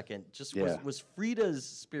for a second, just Yeah. was Frida's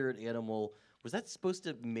spirit animal, was that supposed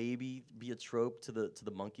to maybe be a trope to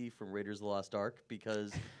the monkey from Raiders of the Lost Ark?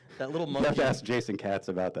 Because that little You monkey. have to ask Jason Katz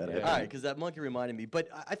about that. Yeah. I All right, think. because that monkey reminded me. But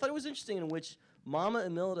I thought it was interesting in which Mama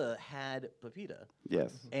Imelda had Pepita.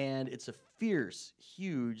 Yes. And it's a fierce,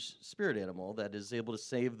 huge spirit animal that is able to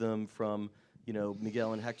save them from,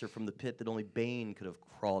 Miguel and Hector from the pit that only Bane could have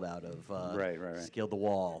crawled out of. Right. Scaled the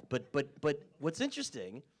wall. But what's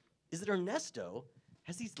interesting is that Ernesto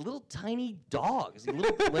has these little tiny dogs. And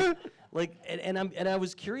I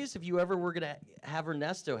was curious if you ever were gonna have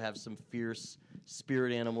Ernesto have some fierce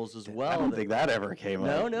spirit animals as well. I don't think that ever came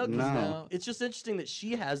up. No. No. It's just interesting that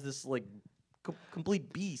she has this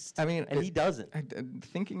complete beast. I mean, and he doesn't.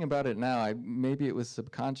 Thinking about it now, maybe it was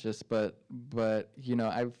subconscious, but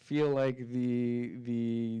I feel like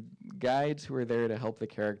the guides who are there to help the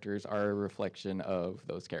characters are a reflection of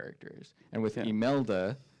those characters. And with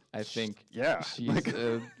Imelda, I think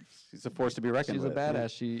she's she's a force to be reckoned she's with. a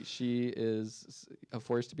badass. She is a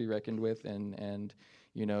force to be reckoned with, and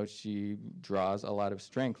she draws a lot of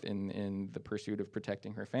strength in the pursuit of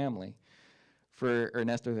protecting her family. For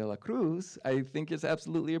Ernesto de la Cruz, I think it's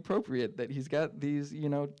absolutely appropriate that he's got these,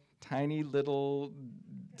 tiny little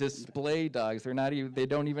display dogs. They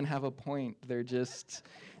don't even have a point. They're just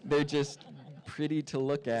pretty to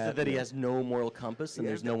look at. So that he has no moral compass and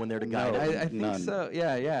there's no one there to guide him. I think None. so.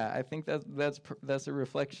 Yeah. I think that's a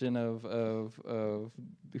reflection of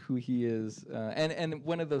who he is, and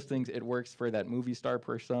one of those things. It works for that movie star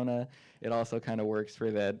persona. It also kind of works for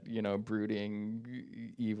that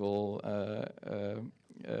brooding, evil,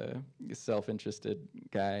 self-interested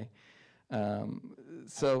guy.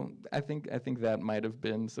 So I think that might have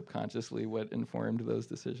been subconsciously what informed those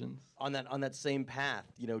decisions. On that same path,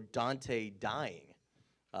 Dante dying,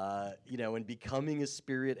 and becoming a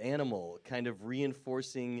spirit animal, kind of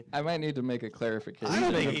reinforcing. I might need to make a clarification. I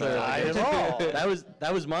don't think he died at all.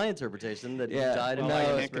 That was my interpretation, that he died in I a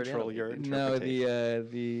can't spirit control animal. your No,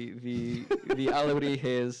 interpretation. the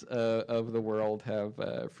Albrijes of the world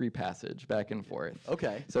have free passage back and forth.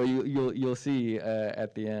 Okay. So you'll see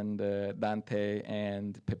at the end Dante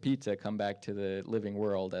and Pepita come back to the living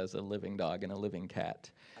world as a living dog and a living cat.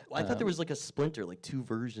 Well, I thought there was like a splinter, like two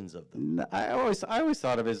versions of them. No, I always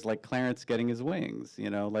thought of it as like Clarence getting his wings,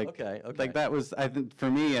 Okay. Like that was, I think,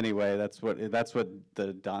 for me anyway. That's what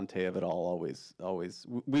the Dante of it all always.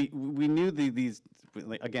 We knew these.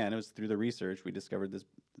 Again, it was through the research we discovered this.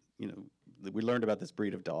 We learned about this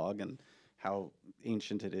breed of dog and how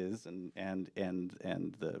ancient it is, and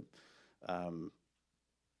the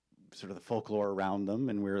sort of the folklore around them,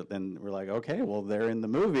 and we're like, okay, well, they're in the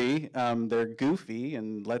movie, they're goofy,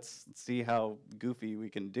 and let's see how goofy we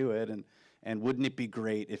can do it, and wouldn't it be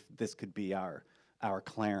great if this could be our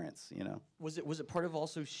Clarence, Was it part of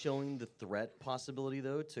also showing the threat possibility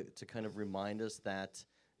though, to kind of remind us that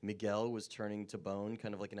Miguel was turning to bone,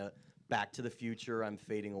 kind of like in a Back to the Future, I'm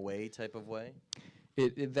fading away type of way?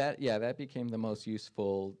 That became the most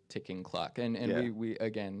useful ticking clock, and we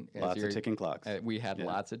again, lots of ticking clocks. We had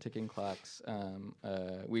lots of ticking clocks.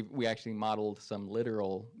 We actually modeled some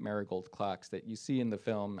literal marigold clocks that you see in the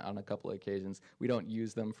film on a couple of occasions. We don't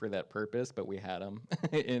use them for that purpose, but we had them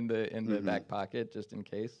in the back pocket just in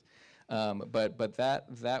case. But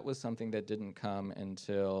that was something that didn't come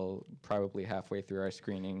until probably halfway through our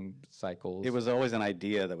screening cycles. It was always an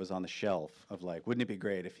idea that was on the shelf of like, wouldn't it be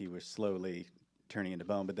great if he was slowly turning into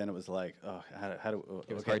bone? But then it was like, oh, how do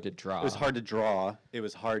it was hard to draw. It was hard to draw. It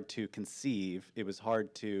was hard to conceive. It was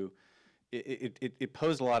hard to. It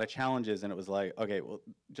posed a lot of challenges, and it was like, okay, well,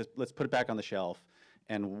 just let's put it back on the shelf,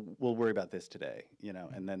 and we'll worry about this today,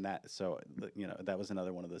 And then that was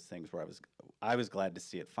another one of those things where I was glad to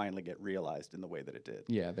see it finally get realized in the way that it did.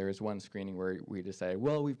 Yeah, there was one screening where we decided,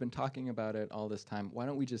 well, we've been talking about it all this time. Why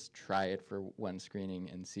don't we just try it for one screening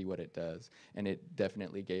and see what it does? And it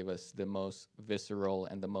definitely gave us the most visceral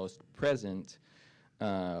and the most present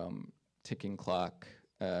ticking clock.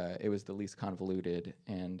 It was the least convoluted,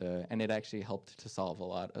 and it actually helped to solve a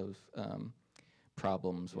lot of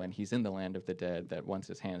problems when he's in the land of the dead, that once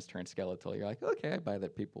his hands turn skeletal, you're like, okay, I buy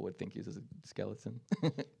that people would think he's a skeleton.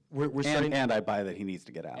 And I buy that he needs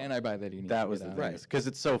to get out. And I buy that he needs that to was get the out. thing, because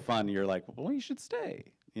it's so fun. You're like, well, you should stay.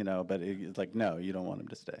 you know, but it's like, no, you don't want him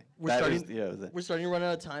to stay. We're starting to run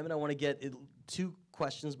out of time, and I want to get 2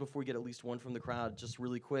 questions before we get at least one from the crowd, just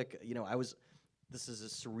really quick. You know, this is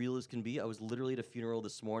as surreal as can be. I was literally at a funeral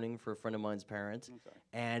this morning for a friend of mine's parents,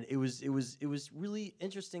 and it was really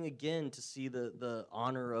interesting again to see the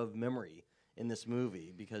honor of memory in this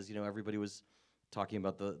movie, because, you know, everybody was talking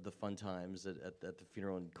about the fun times at the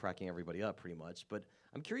funeral and cracking everybody up pretty much. But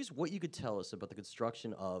I'm curious what you could tell us about the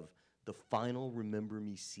construction of the final Remember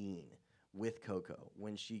Me scene with Coco,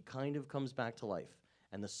 when she kind of comes back to life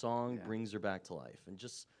and the song brings her back to life, and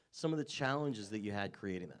just some of the challenges that you had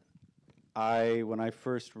creating that. When I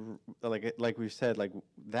first, like we said, like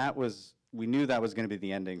we knew that was going to be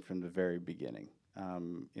the ending from the very beginning.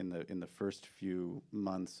 In the first few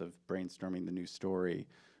months of brainstorming the new story,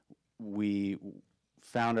 we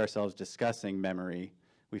found ourselves discussing memory.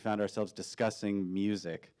 We found ourselves discussing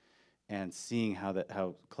music, and seeing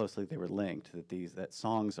how closely they were linked. That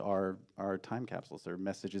songs are time capsules. They're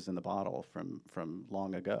messages in the bottle from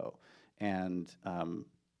long ago, and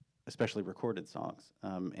especially recorded songs.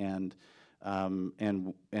 And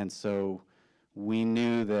so we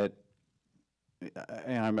knew that.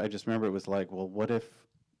 And I just remember it was like, well, what if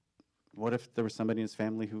there was somebody in his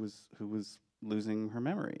family who was losing her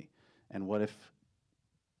memory, and what if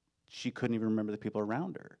she couldn't even remember the people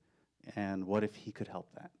around her, and what if he could help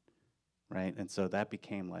that, right? And so that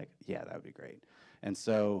became like, yeah, that would be great. And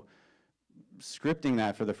so scripting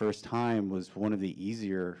that for the first time was one of the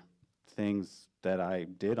easier things that I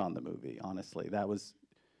did on the movie. Honestly, that was,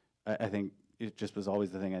 I think it just was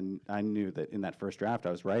always the thing I knew that in that first draft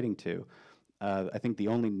I was writing to. I think the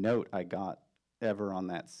only note I got ever on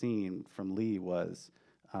that scene from Lee was,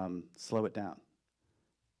 slow it down.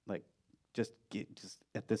 Like, just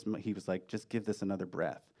at this, he was like, just give this another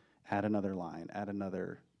breath, add another line, add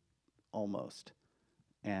another almost.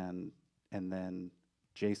 And then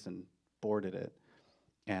Jason boarded it,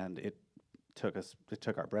 and it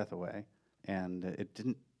took our breath away, and it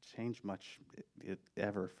didn't change much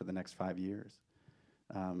ever for the next 5 years.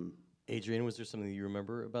 Adrian, was there something you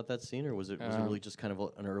remember about that scene, or was it really just kind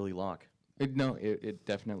of an early lock? No, it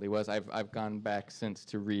definitely was. I've gone back since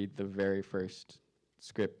to read the very first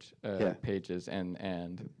script pages,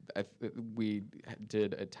 and we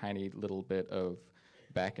did a tiny little bit of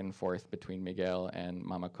back and forth between Miguel and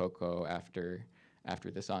Mama Coco after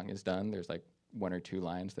the song is done. There's like 1 or 2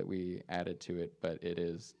 lines that we added to it, but it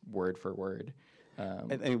is word for word.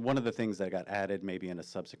 And one of the things that got added maybe in a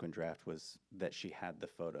subsequent draft was that she had the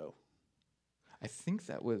photo. I think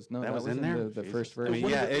that was in there? The first version. I mean,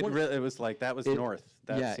 yeah, it was like, that was north.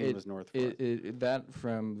 That scene was north. That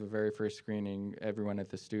from the very first screening, everyone at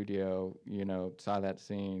the studio, you know, saw that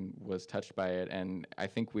scene, was touched by it, and I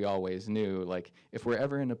think we always knew, like, if we're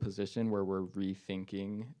ever in a position where we're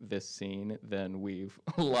rethinking this scene, then we've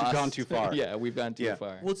lost. We've gone too far. Yeah, we've gone too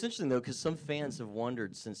far. Well, it's interesting though, because some fans have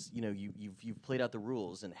wondered, since, you know, you've played out the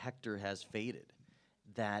rules and Hector has faded,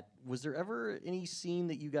 that was there ever any scene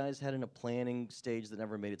that you guys had in a planning stage that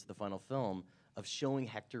never made it to the final film of showing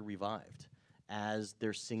Hector revived as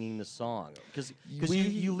they're singing the song? Because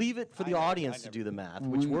you leave it for the audience to do the math,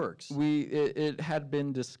 which works. It had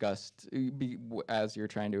been discussed as you're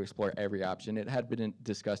trying to explore every option. It had been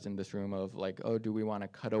discussed in this room of like, oh, do we want to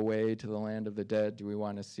cut away to the land of the dead? Do we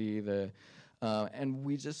want to see the... and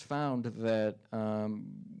we just found that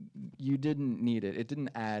you didn't need it. It didn't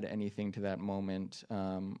add anything to that moment.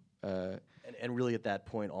 And really at that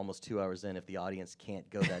point, almost 2 hours in, if the audience can't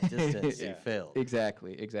go that distance, you failed.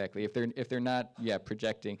 Exactly. If they're not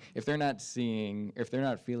projecting, if they're not seeing, if they're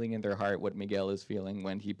not feeling in their heart what Miguel is feeling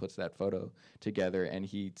when he puts that photo together and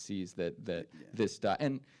he sees that this stuff.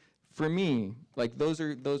 And for me, like those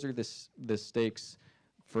are the stakes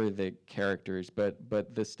for the characters,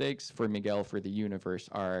 but the stakes for Miguel, for the universe,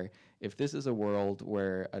 are if this is a world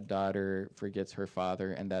where a daughter forgets her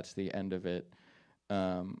father and that's the end of it,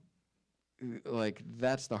 like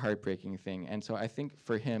that's the heartbreaking thing. And so I think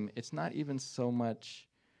for him, it's not even so much,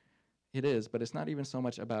 it is, but it's not even so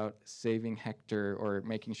much about saving Hector or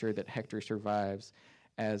making sure that Hector survives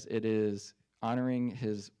as it is honoring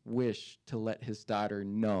his wish to let his daughter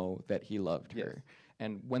know that he loved her.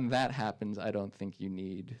 And when that happens, I don't think you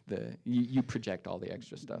need you project all the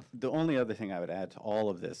extra stuff. The only other thing I would add to all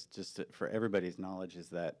of this, just for everybody's knowledge, is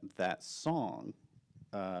that song,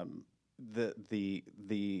 the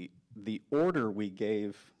order we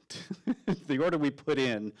gave, the order we put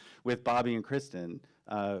in with Bobby and Kristen,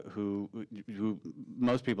 who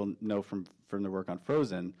most people know from their work on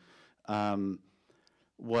Frozen,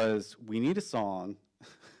 was we need a song.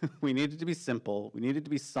 We need it to be simple. We need it to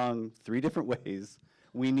be sung 3 different ways.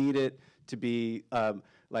 We need it to be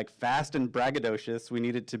like fast and braggadocious. We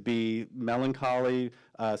need it to be melancholy,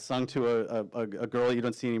 sung to a girl you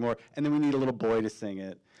don't see anymore, and then we need a little boy to sing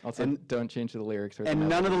it. Also, don't change the lyrics. Or and the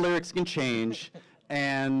none of the lyrics can change,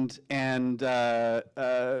 and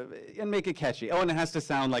make it catchy. Oh, and it has to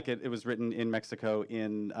sound like it was written in Mexico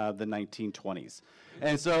in the 1920s.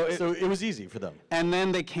 And so it was easy for them. And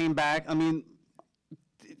then they came back. I mean,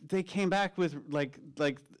 they came back with like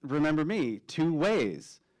Remember Me 2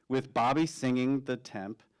 ways, with Bobby singing the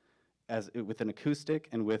temp with an acoustic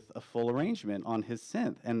and with a full arrangement on his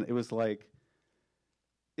synth, and it was like,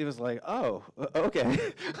 oh,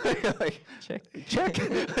 okay, like check.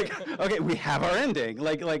 Like, okay, we have our ending.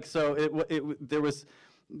 So there was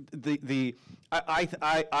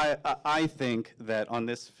I think that on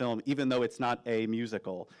this film, even though it's not a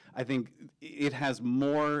musical, I think it has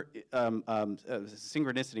more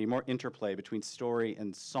synchronicity, more interplay between story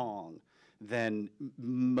and song than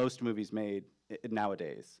most movies made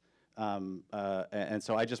nowadays. And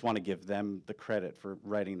so I just want to give them the credit for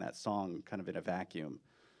writing that song kind of in a vacuum.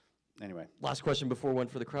 Anyway. Last question before one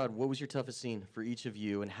for the crowd. What was your toughest scene for each of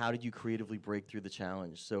you, and how did you creatively break through the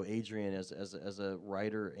challenge? So Adrian, as a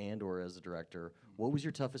writer and or as a director, what was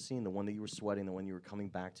your toughest scene, the one that you were sweating, the one you were coming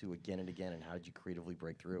back to again and again, and how did you creatively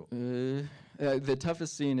break through? The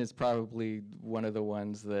toughest scene is probably one of the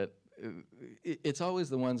ones that it's always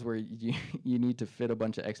the ones where you need to fit a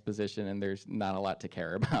bunch of exposition and there's not a lot to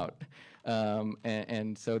care about.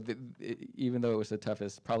 And so even though it was the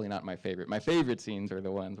toughest, probably not my favorite. My favorite scenes are the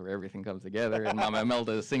ones where everything comes together and Mama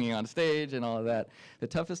Imelda is singing on stage and all of that. The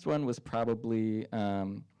toughest one was probably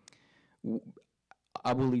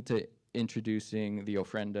Abuelita introducing the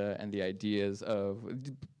ofrenda and the ideas of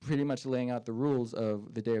pretty much laying out the rules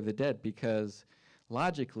of the Day of the Dead, because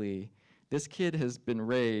logically, this kid has been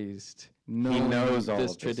raised knowing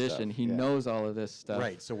this tradition. He knows all of this stuff.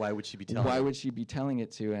 Right, so why would she be telling Why him? would she be telling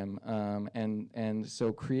it to him? And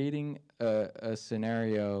so creating a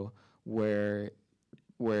scenario where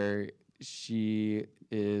she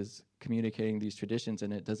is communicating these traditions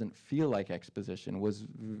and it doesn't feel like exposition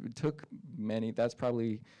took many. That's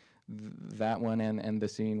probably that one and the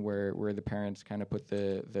scene where the parents kind of put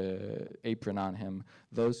the apron on him.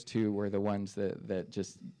 Those two were the ones that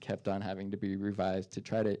just kept on having to be revised to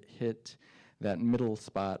try to hit that middle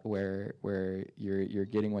spot where you're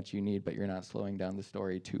getting what you need, but you're not slowing down the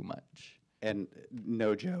story too much. And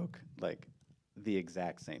no joke, like the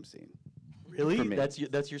exact same scene. Really? That's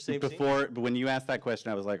your same scene? But when you asked that question,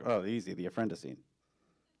 I was like, oh, easy, the ofrenda scene.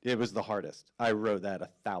 It was the hardest. I wrote that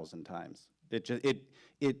 1,000 times.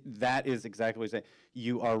 That is exactly what you're saying.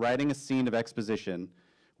 You are writing a scene of exposition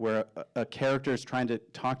where a character is trying to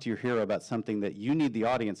talk to your hero about something that you need the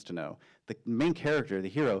audience to know. The main character, the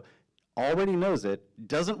hero, already knows it,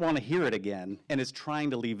 doesn't want to hear it again, and is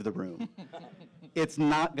trying to leave the room. It's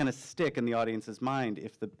not going to stick in the audience's mind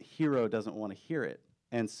if the hero doesn't want to hear it.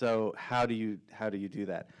 And so how do you do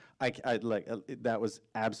that? That was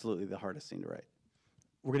absolutely the hardest scene to write.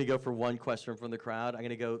 We're going to go for one question from the crowd. I'm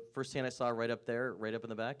going to go, first hand I saw right up there, right up in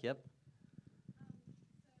the back. Yep.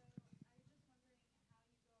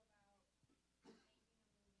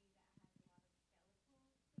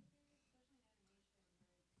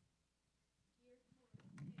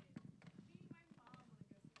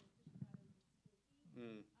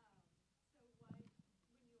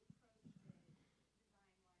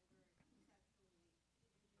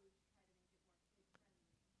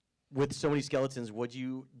 With so many skeletons, what'd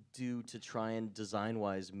you do to try and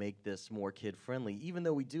design-wise make this more kid-friendly? Even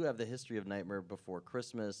though we do have the history of Nightmare Before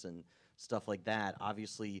Christmas and stuff like that,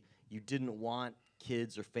 obviously you didn't want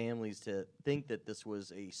kids or families to think that this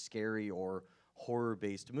was a scary or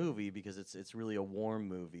horror-based movie, because it's really a warm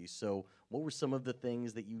movie. So what were some of the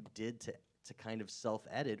things that you did to kind of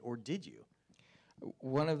self-edit, or did you?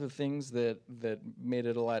 One of the things that made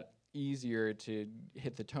it a lot easier to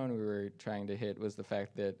hit the tone we were trying to hit was the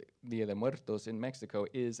fact that Dia de Muertos in Mexico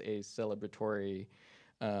is a celebratory,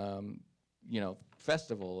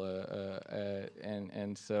 festival,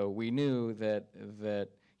 and so we knew that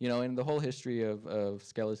in the whole history of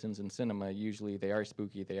skeletons in cinema, usually they are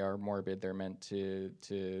spooky, they are morbid, they're meant to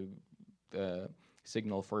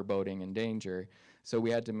signal foreboding and danger. So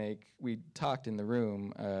we talked in the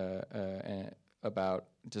room about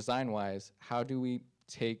design-wise, how do we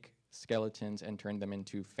take skeletons and turn them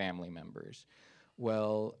into family members?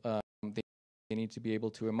 Well, they need to be able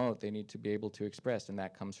to emote, they need to be able to express, and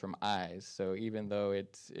that comes from eyes. So even though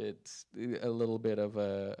it's a little bit of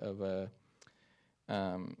a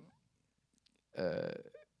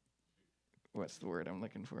what's the word I'm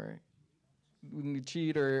looking for?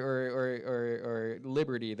 cheat or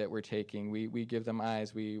liberty that we're taking. We give them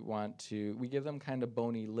eyes. We give them kind of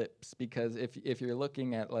bony lips, because if you're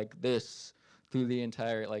looking at like this through the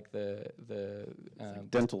entire, like the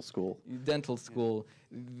dental school. Dental school,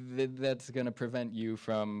 that's going to prevent you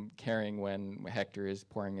from caring when Hector is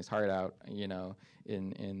pouring his heart out, you know,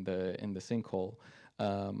 in the sinkhole.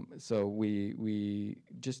 So we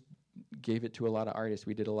just gave it to a lot of artists.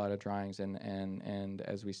 We did a lot of drawings, and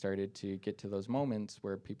as we started to get to those moments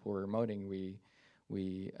where people were emoting, we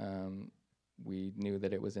knew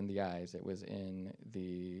that it was in the eyes, it was in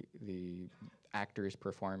the actor's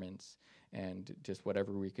performance, and just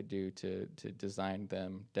whatever we could do to design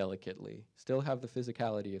them delicately. Still have the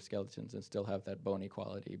physicality of skeletons and still have that bony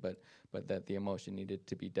quality, but that the emotion needed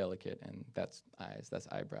to be delicate, and that's eyes, that's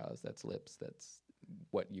eyebrows, that's lips, that's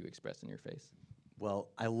what you express in your face. Well,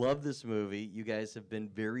 I love this movie. You guys have been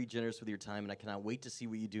very generous with your time, and I cannot wait to see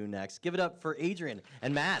what you do next. Give it up for Adrian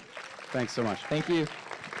and Matt. Thanks so much. Thank you.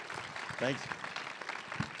 Thanks.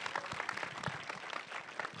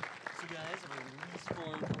 So guys, I have a release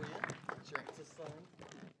form for you. Sure. To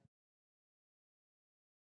sign.